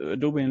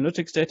Adobe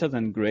Analytics data,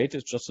 then great,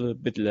 it's just a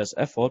bit less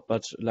effort.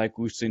 But like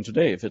we've seen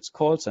today, if it's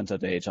call center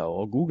data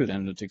or Google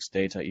Analytics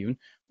data even,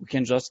 we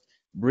can just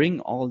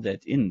bring all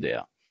that in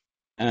there.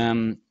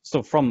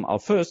 So from our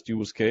first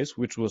use case,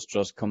 which was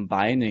just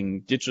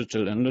combining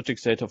digital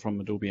analytics data from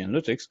Adobe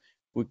Analytics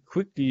we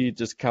quickly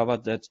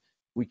discovered that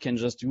we can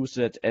just use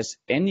that as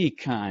any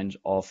kind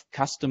of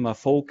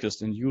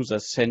customer-focused and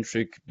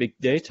user-centric big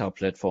data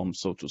platform,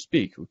 so to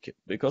speak,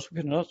 because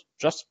we cannot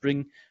just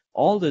bring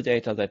all the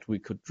data that we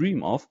could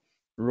dream of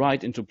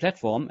right into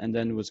platform, and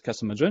then with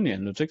customer journey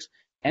analytics,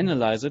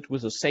 analyze it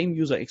with the same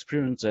user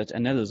experience that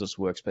Analysis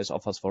Workspace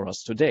offers for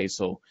us today.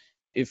 So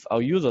if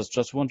our users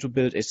just want to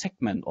build a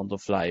segment on the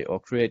fly or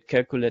create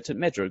calculated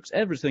metrics,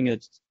 everything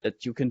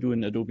that you can do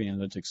in Adobe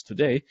Analytics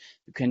today,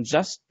 you can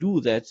just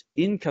do that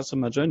in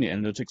Customer Journey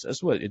Analytics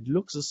as well. It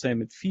looks the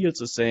same, it feels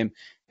the same,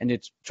 and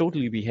it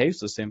totally behaves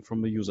the same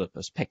from a user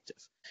perspective.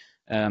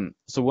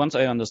 So once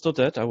I understood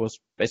that, I was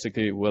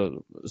basically,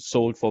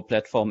 sold for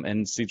platform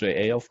and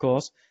CJA, of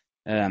course,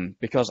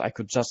 because I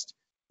could just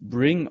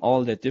bring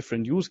all the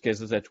different use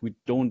cases that we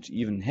don't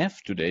even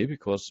have today,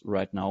 because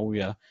right now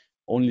we are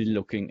only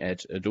looking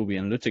at Adobe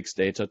Analytics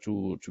data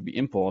to be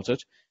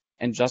imported,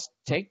 and just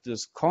take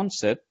this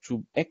concept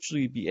to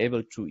actually be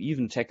able to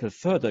even tackle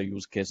further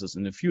use cases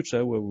in the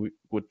future, where we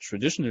would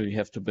traditionally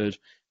have to build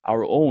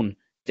our own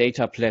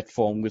data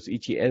platform with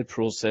ETL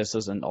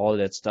processes and all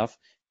that stuff,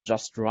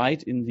 just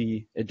right in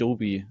the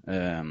Adobe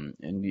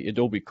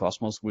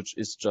Cosmos, which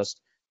is just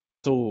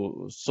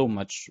so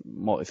much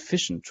more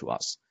efficient to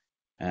us.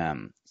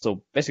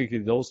 So basically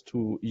those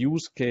two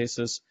use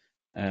cases,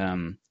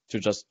 to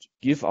just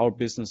give our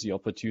business the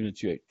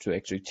opportunity to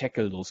actually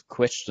tackle those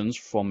questions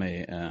from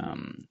a,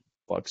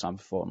 for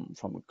example,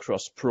 from a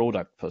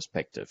cross-product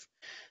perspective.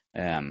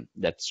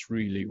 That's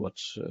really what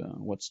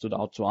stood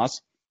out to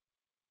us.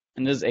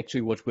 And this is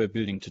actually what we're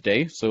building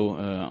today. So,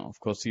 of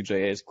course,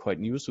 CJA is quite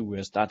new, so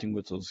we're starting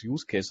with those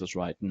use cases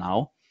right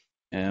now,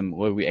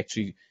 where we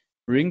actually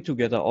bring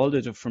together all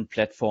the different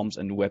platforms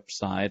and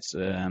websites,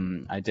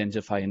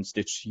 identify and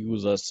stitch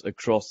users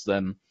across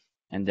them,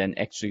 and then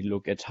actually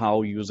look at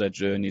how user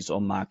journeys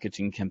or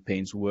marketing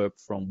campaigns work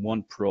from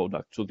one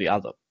product to the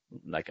other.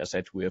 Like I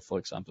said, we have, for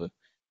example,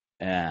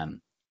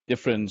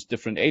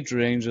 different age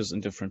ranges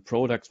and different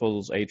products for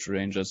those age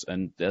ranges,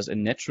 and there's a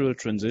natural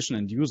transition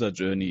and user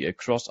journey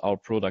across our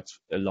products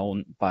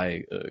alone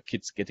by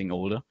kids getting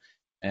older,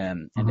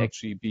 and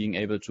actually being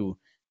able to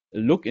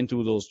look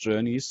into those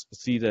journeys,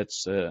 see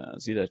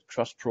that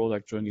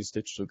cross-product journey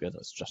stitched together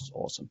is just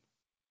awesome.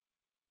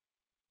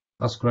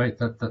 That's great.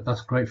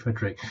 That's great,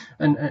 Frederik.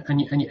 And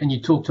you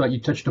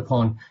touched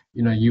upon,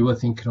 you were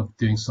thinking of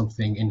doing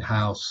something in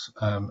house,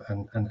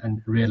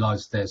 and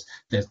realised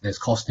there's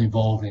cost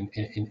involved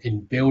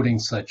in building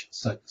such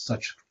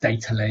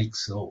data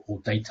lakes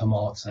or data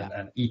marts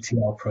and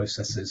ETL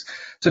processes.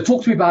 So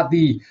talk to me about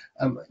the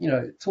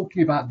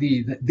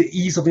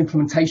ease of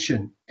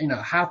implementation.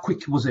 How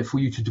quick was it for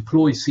you to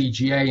deploy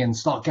CGA and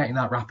start getting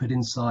that rapid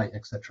insight,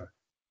 etc.?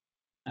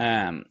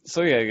 I'm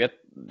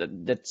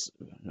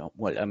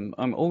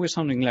always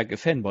sounding like a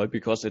fanboy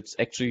because it's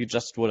actually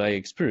just what I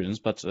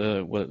experienced, but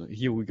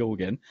here we go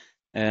again,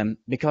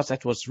 because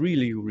that was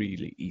really,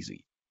 really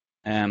easy.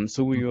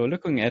 So we were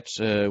looking at,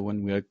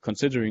 when we were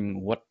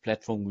considering what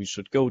platform we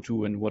should go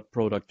to and what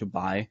product to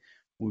buy,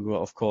 we were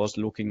of course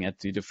looking at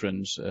the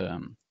different,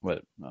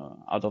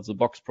 out of the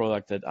box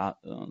product that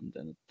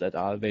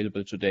are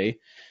available today,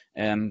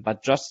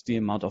 but just the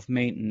amount of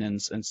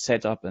maintenance and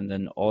setup, and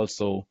then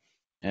also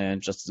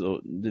just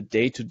the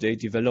day-to-day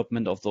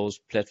development of those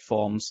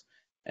platforms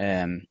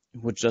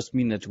would just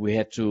mean that we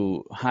had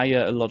to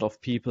hire a lot of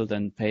people,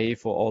 then pay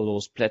for all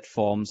those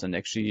platforms and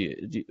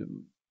actually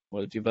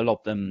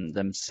develop them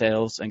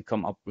themselves and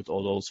come up with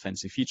all those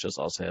fancy features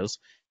ourselves.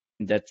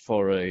 And that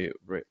for a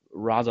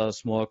rather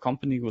small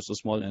company with a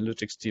small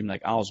analytics team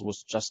like ours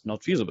was just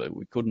not feasible.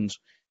 We couldn't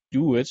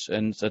do it,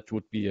 and that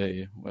would be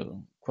a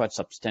quite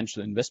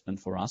substantial investment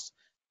for us.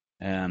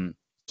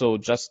 So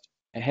just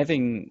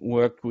having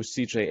worked with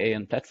CJA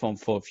and platform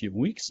for a few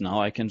weeks now,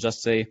 I can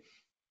just say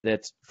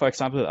that, for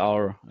example,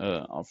 our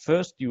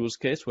first use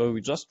case where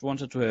we just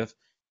wanted to have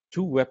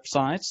two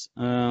websites,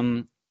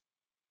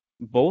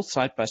 both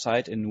side by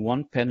side in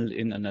one panel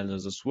in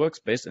Analysis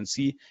Workspace, and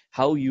see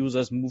how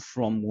users move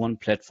from one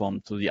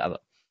platform to the other.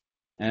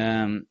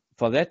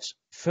 For that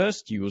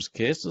first use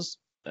cases,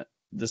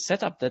 the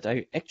setup that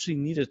I actually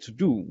needed to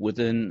do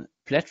within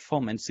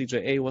platform and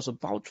CJA was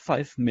about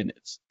 5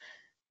 minutes.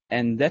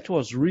 And that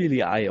was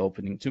really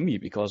eye-opening to me,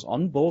 because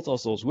on both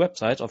of those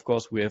websites, of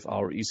course, we have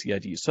our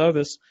ECID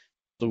service.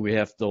 So we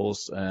have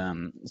those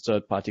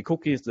third-party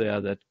cookies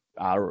there that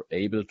are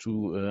able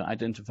to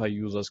identify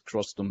users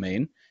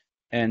cross-domain.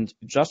 And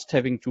just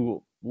having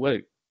to,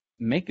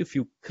 make a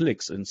few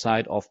clicks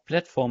inside of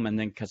platform and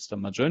then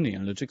customer journey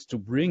analytics to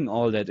bring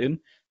all that in,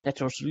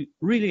 that was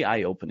really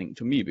eye-opening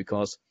to me,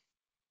 because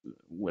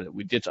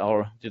we did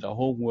our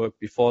homework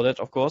before that,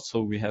 of course.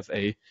 So we have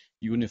a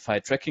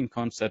unified tracking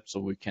concept, so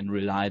we can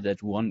rely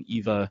that one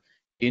either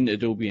in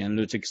Adobe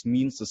Analytics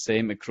means the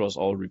same across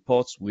all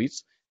report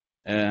suites.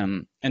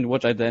 And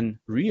what I then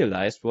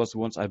realized was,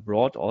 once I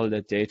brought all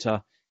that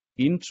data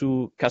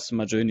into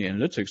Customer Journey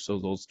Analytics, so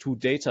those two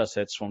data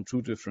sets from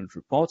two different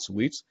report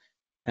suites,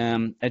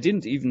 I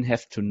didn't even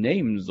have to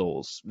name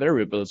those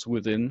variables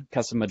within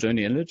Customer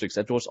Journey Analytics.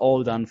 That was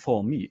all done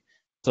for me.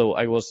 So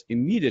I was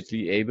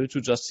immediately able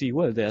to just see,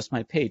 well, there's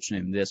my page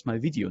name, there's my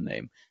video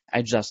name.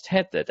 I just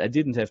had that. I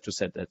didn't have to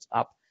set that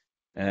up.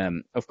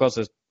 Of course,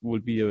 it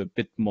would be a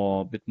bit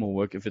more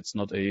work if it's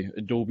not a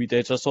Adobe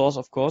data source,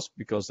 of course,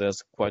 because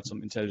there's quite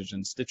some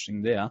intelligent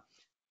stitching there.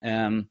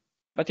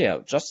 But yeah,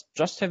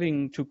 just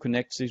having to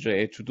connect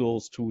CJA to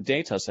those two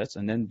data sets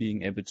and then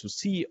being able to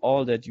see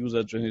all that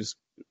user journeys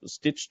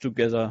stitched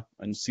together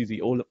and see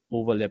the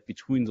overlap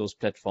between those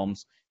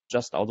platforms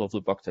just out of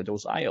the box, that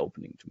was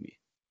eye-opening to me.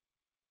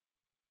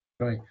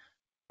 Great.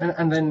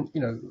 And then,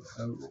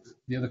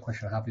 the other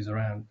question I have is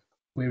around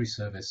query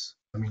service.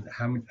 I mean,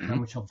 how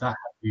much of that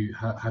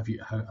have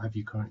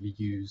you currently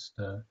used,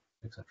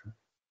 etc.?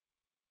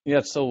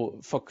 Yeah,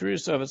 so for query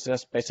service,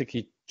 there's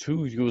basically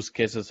two use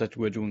cases that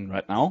we're doing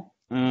right now.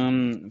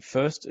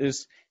 First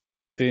is,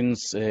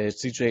 since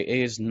CJA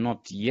is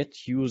not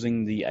yet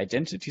using the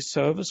identity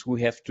service,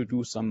 we have to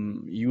do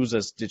some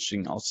user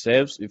stitching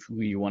ourselves if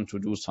we want to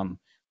do some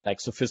like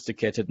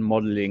sophisticated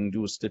modeling,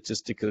 do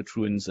statistical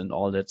twins and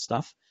all that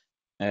stuff.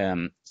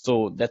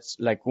 So that's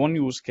like one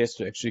use case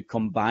to actually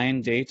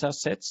combine data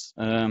sets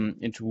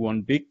into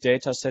one big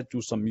data set,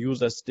 do some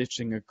user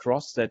stitching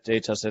across that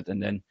data set,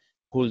 and then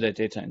pull that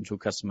data into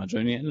customer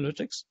journey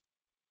analytics.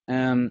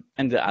 And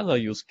the other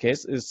use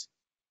case is,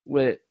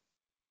 well,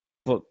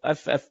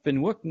 I've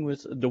been working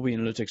with Adobe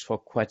Analytics for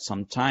quite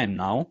some time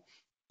now.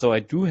 So I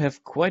do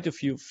have quite a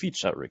few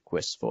feature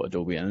requests for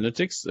Adobe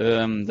Analytics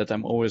that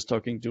I'm always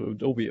talking to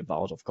Adobe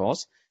about, of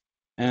course.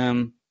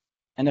 And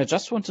I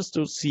just wanted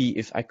to see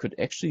if I could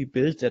actually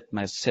build that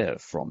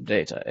myself from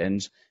data.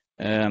 And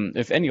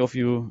if any of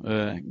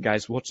you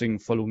guys watching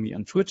follow me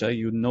on Twitter,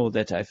 you know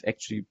that I've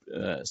actually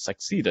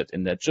succeeded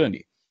in that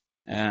journey.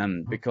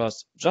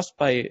 Because just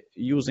by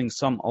using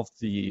some of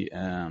the,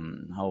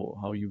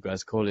 how you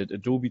guys call it,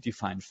 Adobe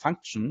defined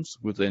functions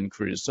within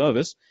Query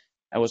Service,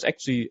 I was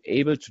actually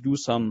able to do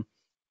some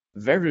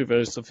very,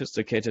 very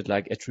sophisticated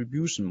like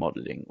attribution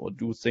modeling, or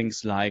do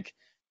things like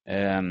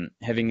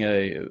having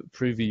a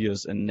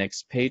previous and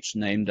next page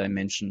name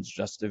dimensions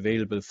just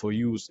available for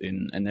use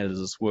in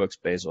Analysis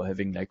Workspace, or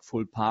having like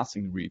full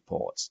pathing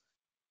reports.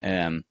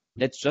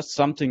 That's just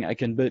something I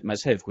can build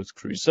myself with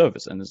Query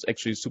Service, and it's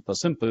actually super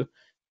simple.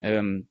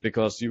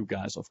 Because you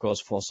guys, of course,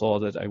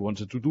 foresaw that I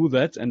wanted to do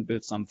that and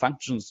build some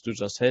functions to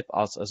just help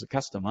us as a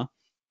customer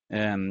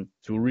to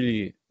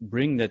really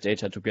bring that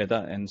data together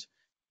and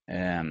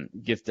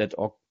give that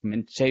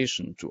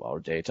augmentation to our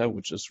data,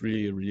 which is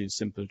really, really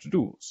simple to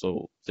do.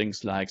 So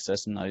things like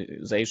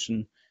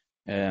seasonalization,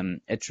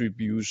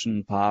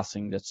 attribution,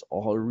 pathing, that's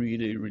all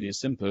really, really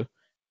simple.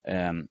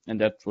 And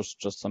that was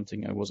just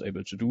something I was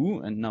able to do.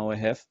 And now I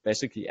have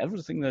basically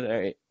everything that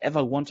I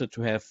ever wanted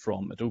to have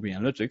from Adobe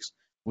Analytics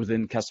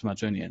within customer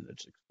journey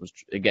analytics,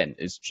 which again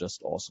is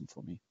just awesome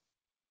for me.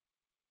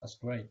 That's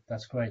great.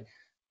 That's great.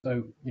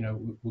 So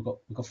we've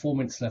got 4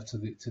 minutes left to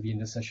the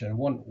end of the session. And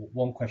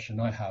one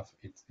question I have,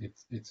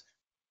 it's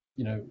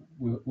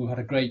we've had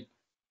a great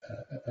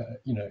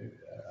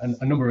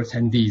a number of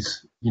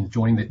attendees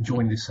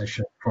join this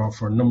session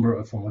for a number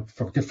of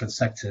from different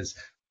sectors.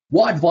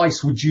 What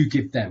advice would you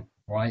give them,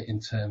 right, in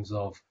terms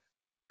of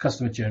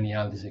customer journey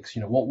analytics?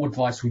 What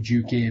advice would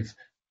you give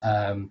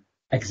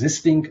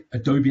existing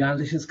Adobe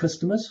Analytics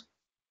customers,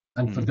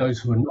 and for those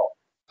who are not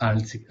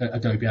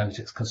Adobe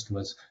Analytics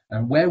customers,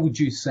 and where would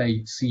you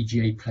say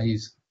CGA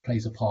plays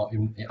a part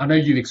in? I know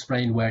you've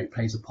explained where it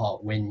plays a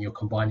part when you're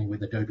combining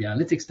with Adobe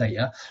Analytics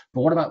data,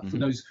 but what about for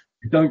those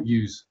who don't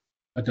use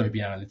Adobe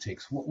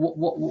Analytics?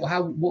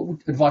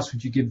 What advice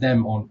would you give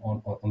them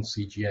on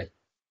CGA?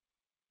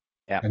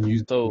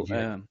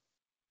 Yeah.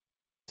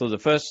 So the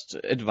first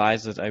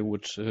advice that I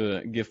would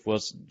give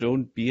was,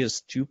 don't be as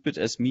stupid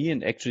as me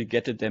and actually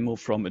get a demo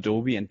from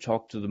Adobe and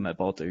talk to them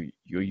about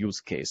your use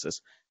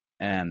cases.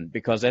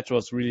 Because that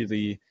was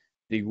really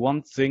the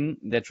one thing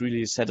that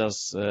really set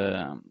us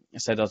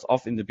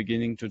off in the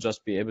beginning, to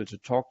just be able to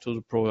talk to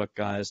the product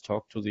guys,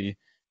 talk to the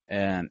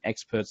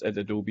experts at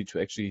Adobe, to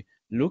actually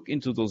look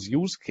into those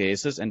use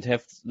cases and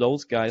have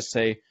those guys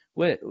say,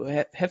 well,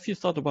 have you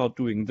thought about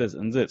doing this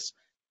and this?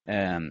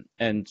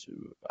 And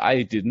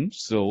I didn't,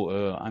 so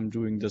I'm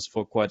doing this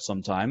for quite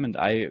some time, and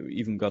I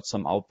even got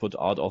some output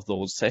out of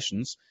those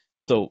sessions.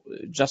 So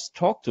just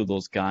talk to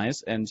those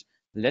guys and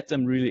let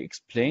them really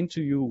explain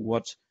to you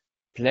what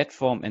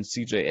platform and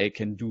CJA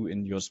can do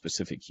in your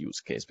specific use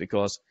case.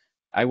 Because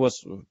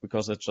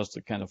that's just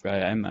the kind of guy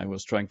I am, I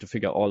was trying to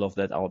figure all of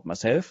that out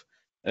myself,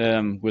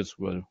 with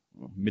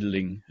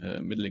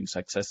middling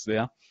success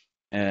there,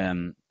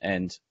 and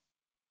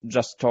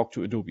just talk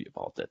to Adobe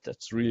about that.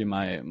 That's really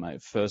my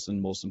first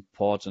and most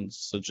important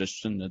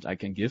suggestion that I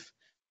can give.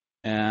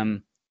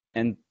 And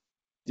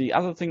the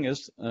other thing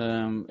is,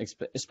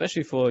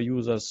 especially for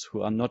users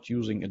who are not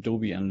using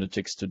Adobe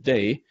Analytics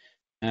today,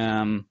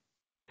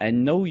 I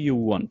know you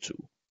want to.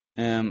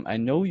 I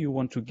know you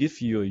want to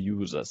give your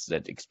users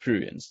that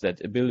experience,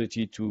 that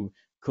ability to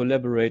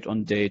collaborate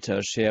on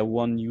data, share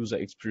one user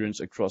experience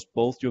across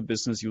both your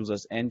business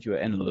users and your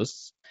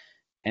analysts,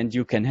 and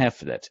you can have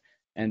that.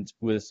 And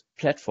with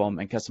platform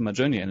and customer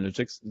journey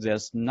analytics,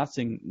 there's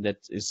nothing that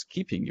is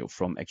keeping you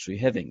from actually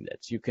having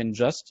that. You can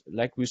just,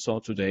 like we saw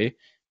today,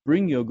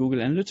 bring your Google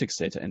Analytics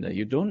data in there.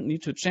 You don't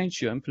need to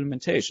change your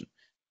implementation.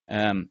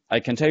 I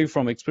can tell you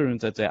from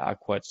experience that there are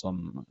quite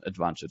some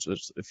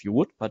advantages if you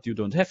would, but you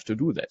don't have to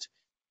do that.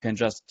 You can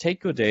just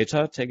take your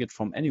data, take it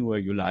from anywhere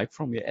you like,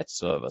 from your ad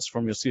servers,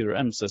 from your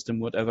CRM system,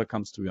 whatever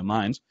comes to your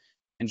mind,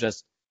 and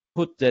just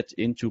put that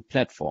into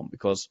platform,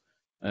 because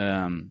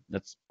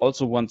that's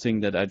also one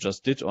thing that I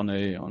just did on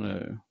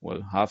a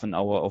half an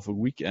hour of a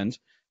weekend,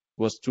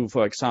 was to,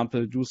 for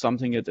example, do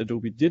something that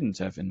Adobe didn't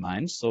have in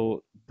mind.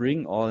 So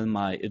bring all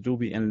my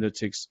Adobe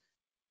Analytics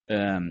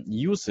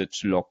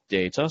usage log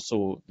data,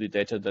 so the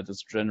data that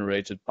is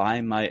generated by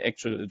my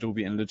actual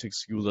Adobe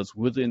Analytics users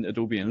within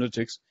Adobe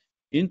Analytics,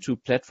 into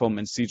platform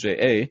and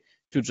CJA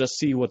to just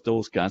see what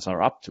those guys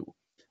are up to.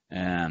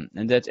 And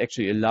that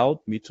actually allowed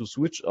me to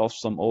switch off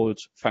some old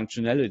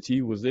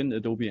functionality within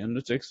Adobe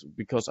Analytics,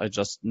 because I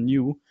just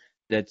knew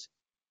that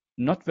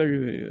not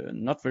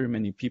very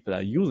many people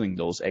are using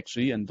those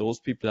actually, and those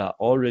people are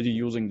already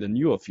using the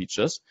newer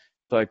features.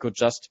 So I could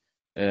just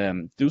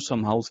do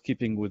some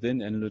housekeeping within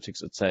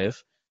Analytics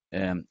itself.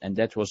 And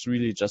that was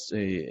really just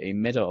a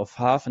matter of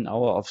half an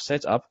hour of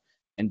setup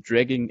and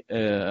dragging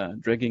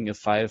a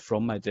file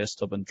from my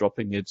desktop and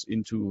dropping it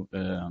into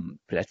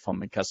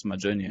platform and customer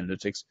journey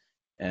analytics.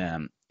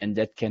 And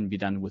that can be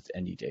done with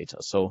any data.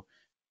 So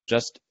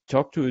just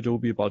talk to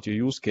Adobe about your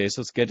use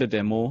cases, get a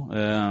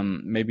demo,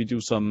 maybe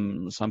do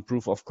some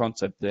proof of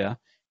concept there,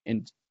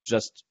 and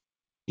just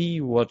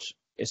see what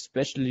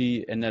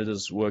especially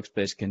Analyst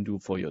Workspace can do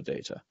for your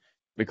data.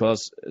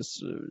 Because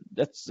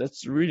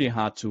that's really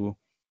hard to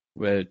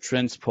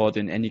transport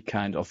in any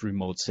kind of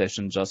remote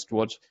session, just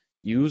what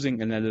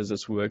using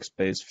Analysis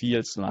Workspace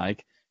feels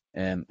like,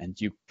 and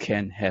you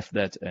can have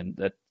that, and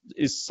that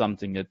is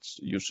something that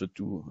you should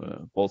do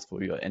both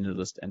for your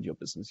analyst and your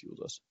business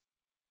users.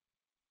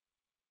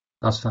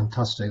 That's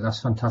fantastic. That's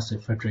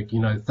fantastic, Frederik.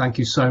 Thank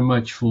you so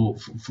much for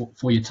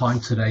your time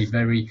today.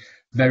 Very,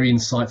 very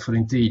insightful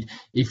indeed.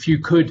 If you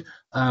could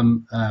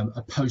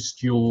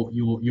post your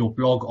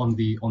blog on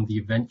the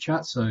event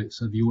chat, so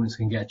the audience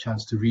can get a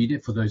chance to read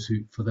it. For those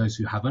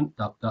who haven't,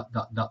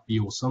 that'd be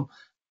awesome.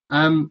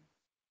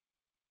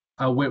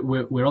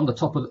 We're on the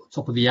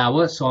top of the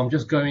hour, so I'm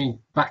just going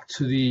back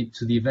to the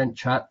event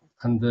chat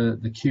and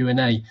the Q&A,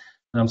 and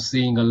I'm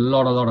seeing a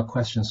lot of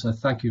questions. So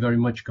thank you very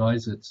much,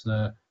 guys. It's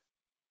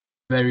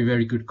very,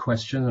 very good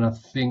question, and I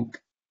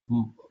think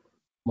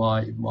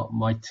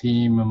my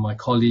team and my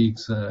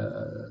colleagues,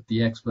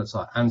 the experts,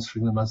 are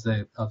answering them as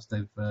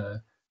they've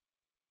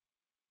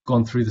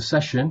gone through the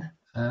session.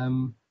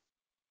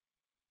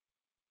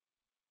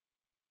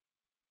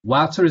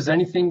 Wouter, is there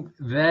anything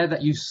there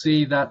that you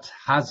see that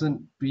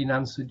hasn't been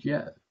answered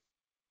yet?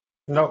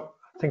 No,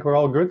 I think we're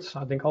all good.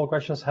 I think all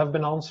questions have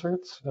been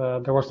answered.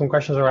 There were some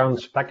questions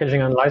around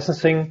packaging and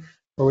licensing,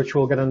 for which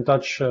we'll get in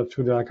touch to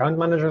the account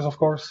managers, of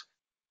course.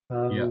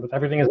 But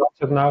everything is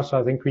answered now, so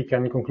I think we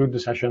can conclude the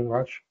session,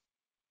 Raj.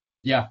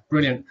 Yeah,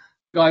 brilliant.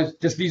 Guys,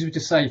 just leaves me to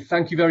say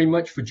thank you very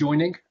much for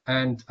joining,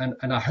 and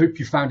I hope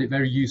you found it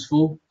very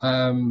useful.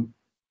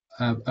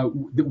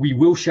 We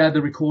will share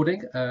the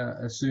recording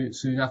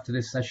soon after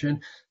this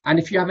session. And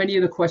if you have any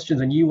other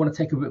questions and you want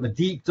to take a bit of a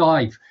deep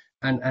dive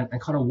and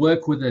kind of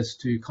work with us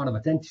to kind of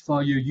identify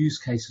your use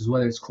cases,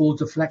 whether it's call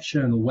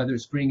deflection or whether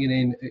it's bringing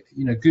in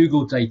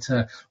Google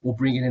data or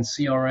bringing in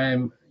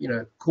CRM,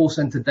 call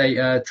center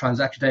data,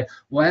 transaction data,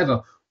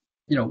 whatever,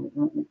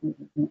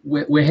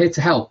 we're here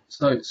to help.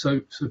 So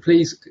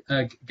please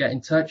get in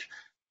touch,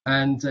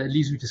 and it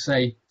leaves me to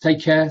say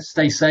take care,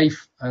 stay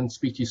safe, and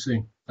speak to you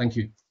soon. Thank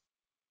you.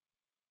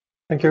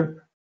 Thank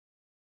you.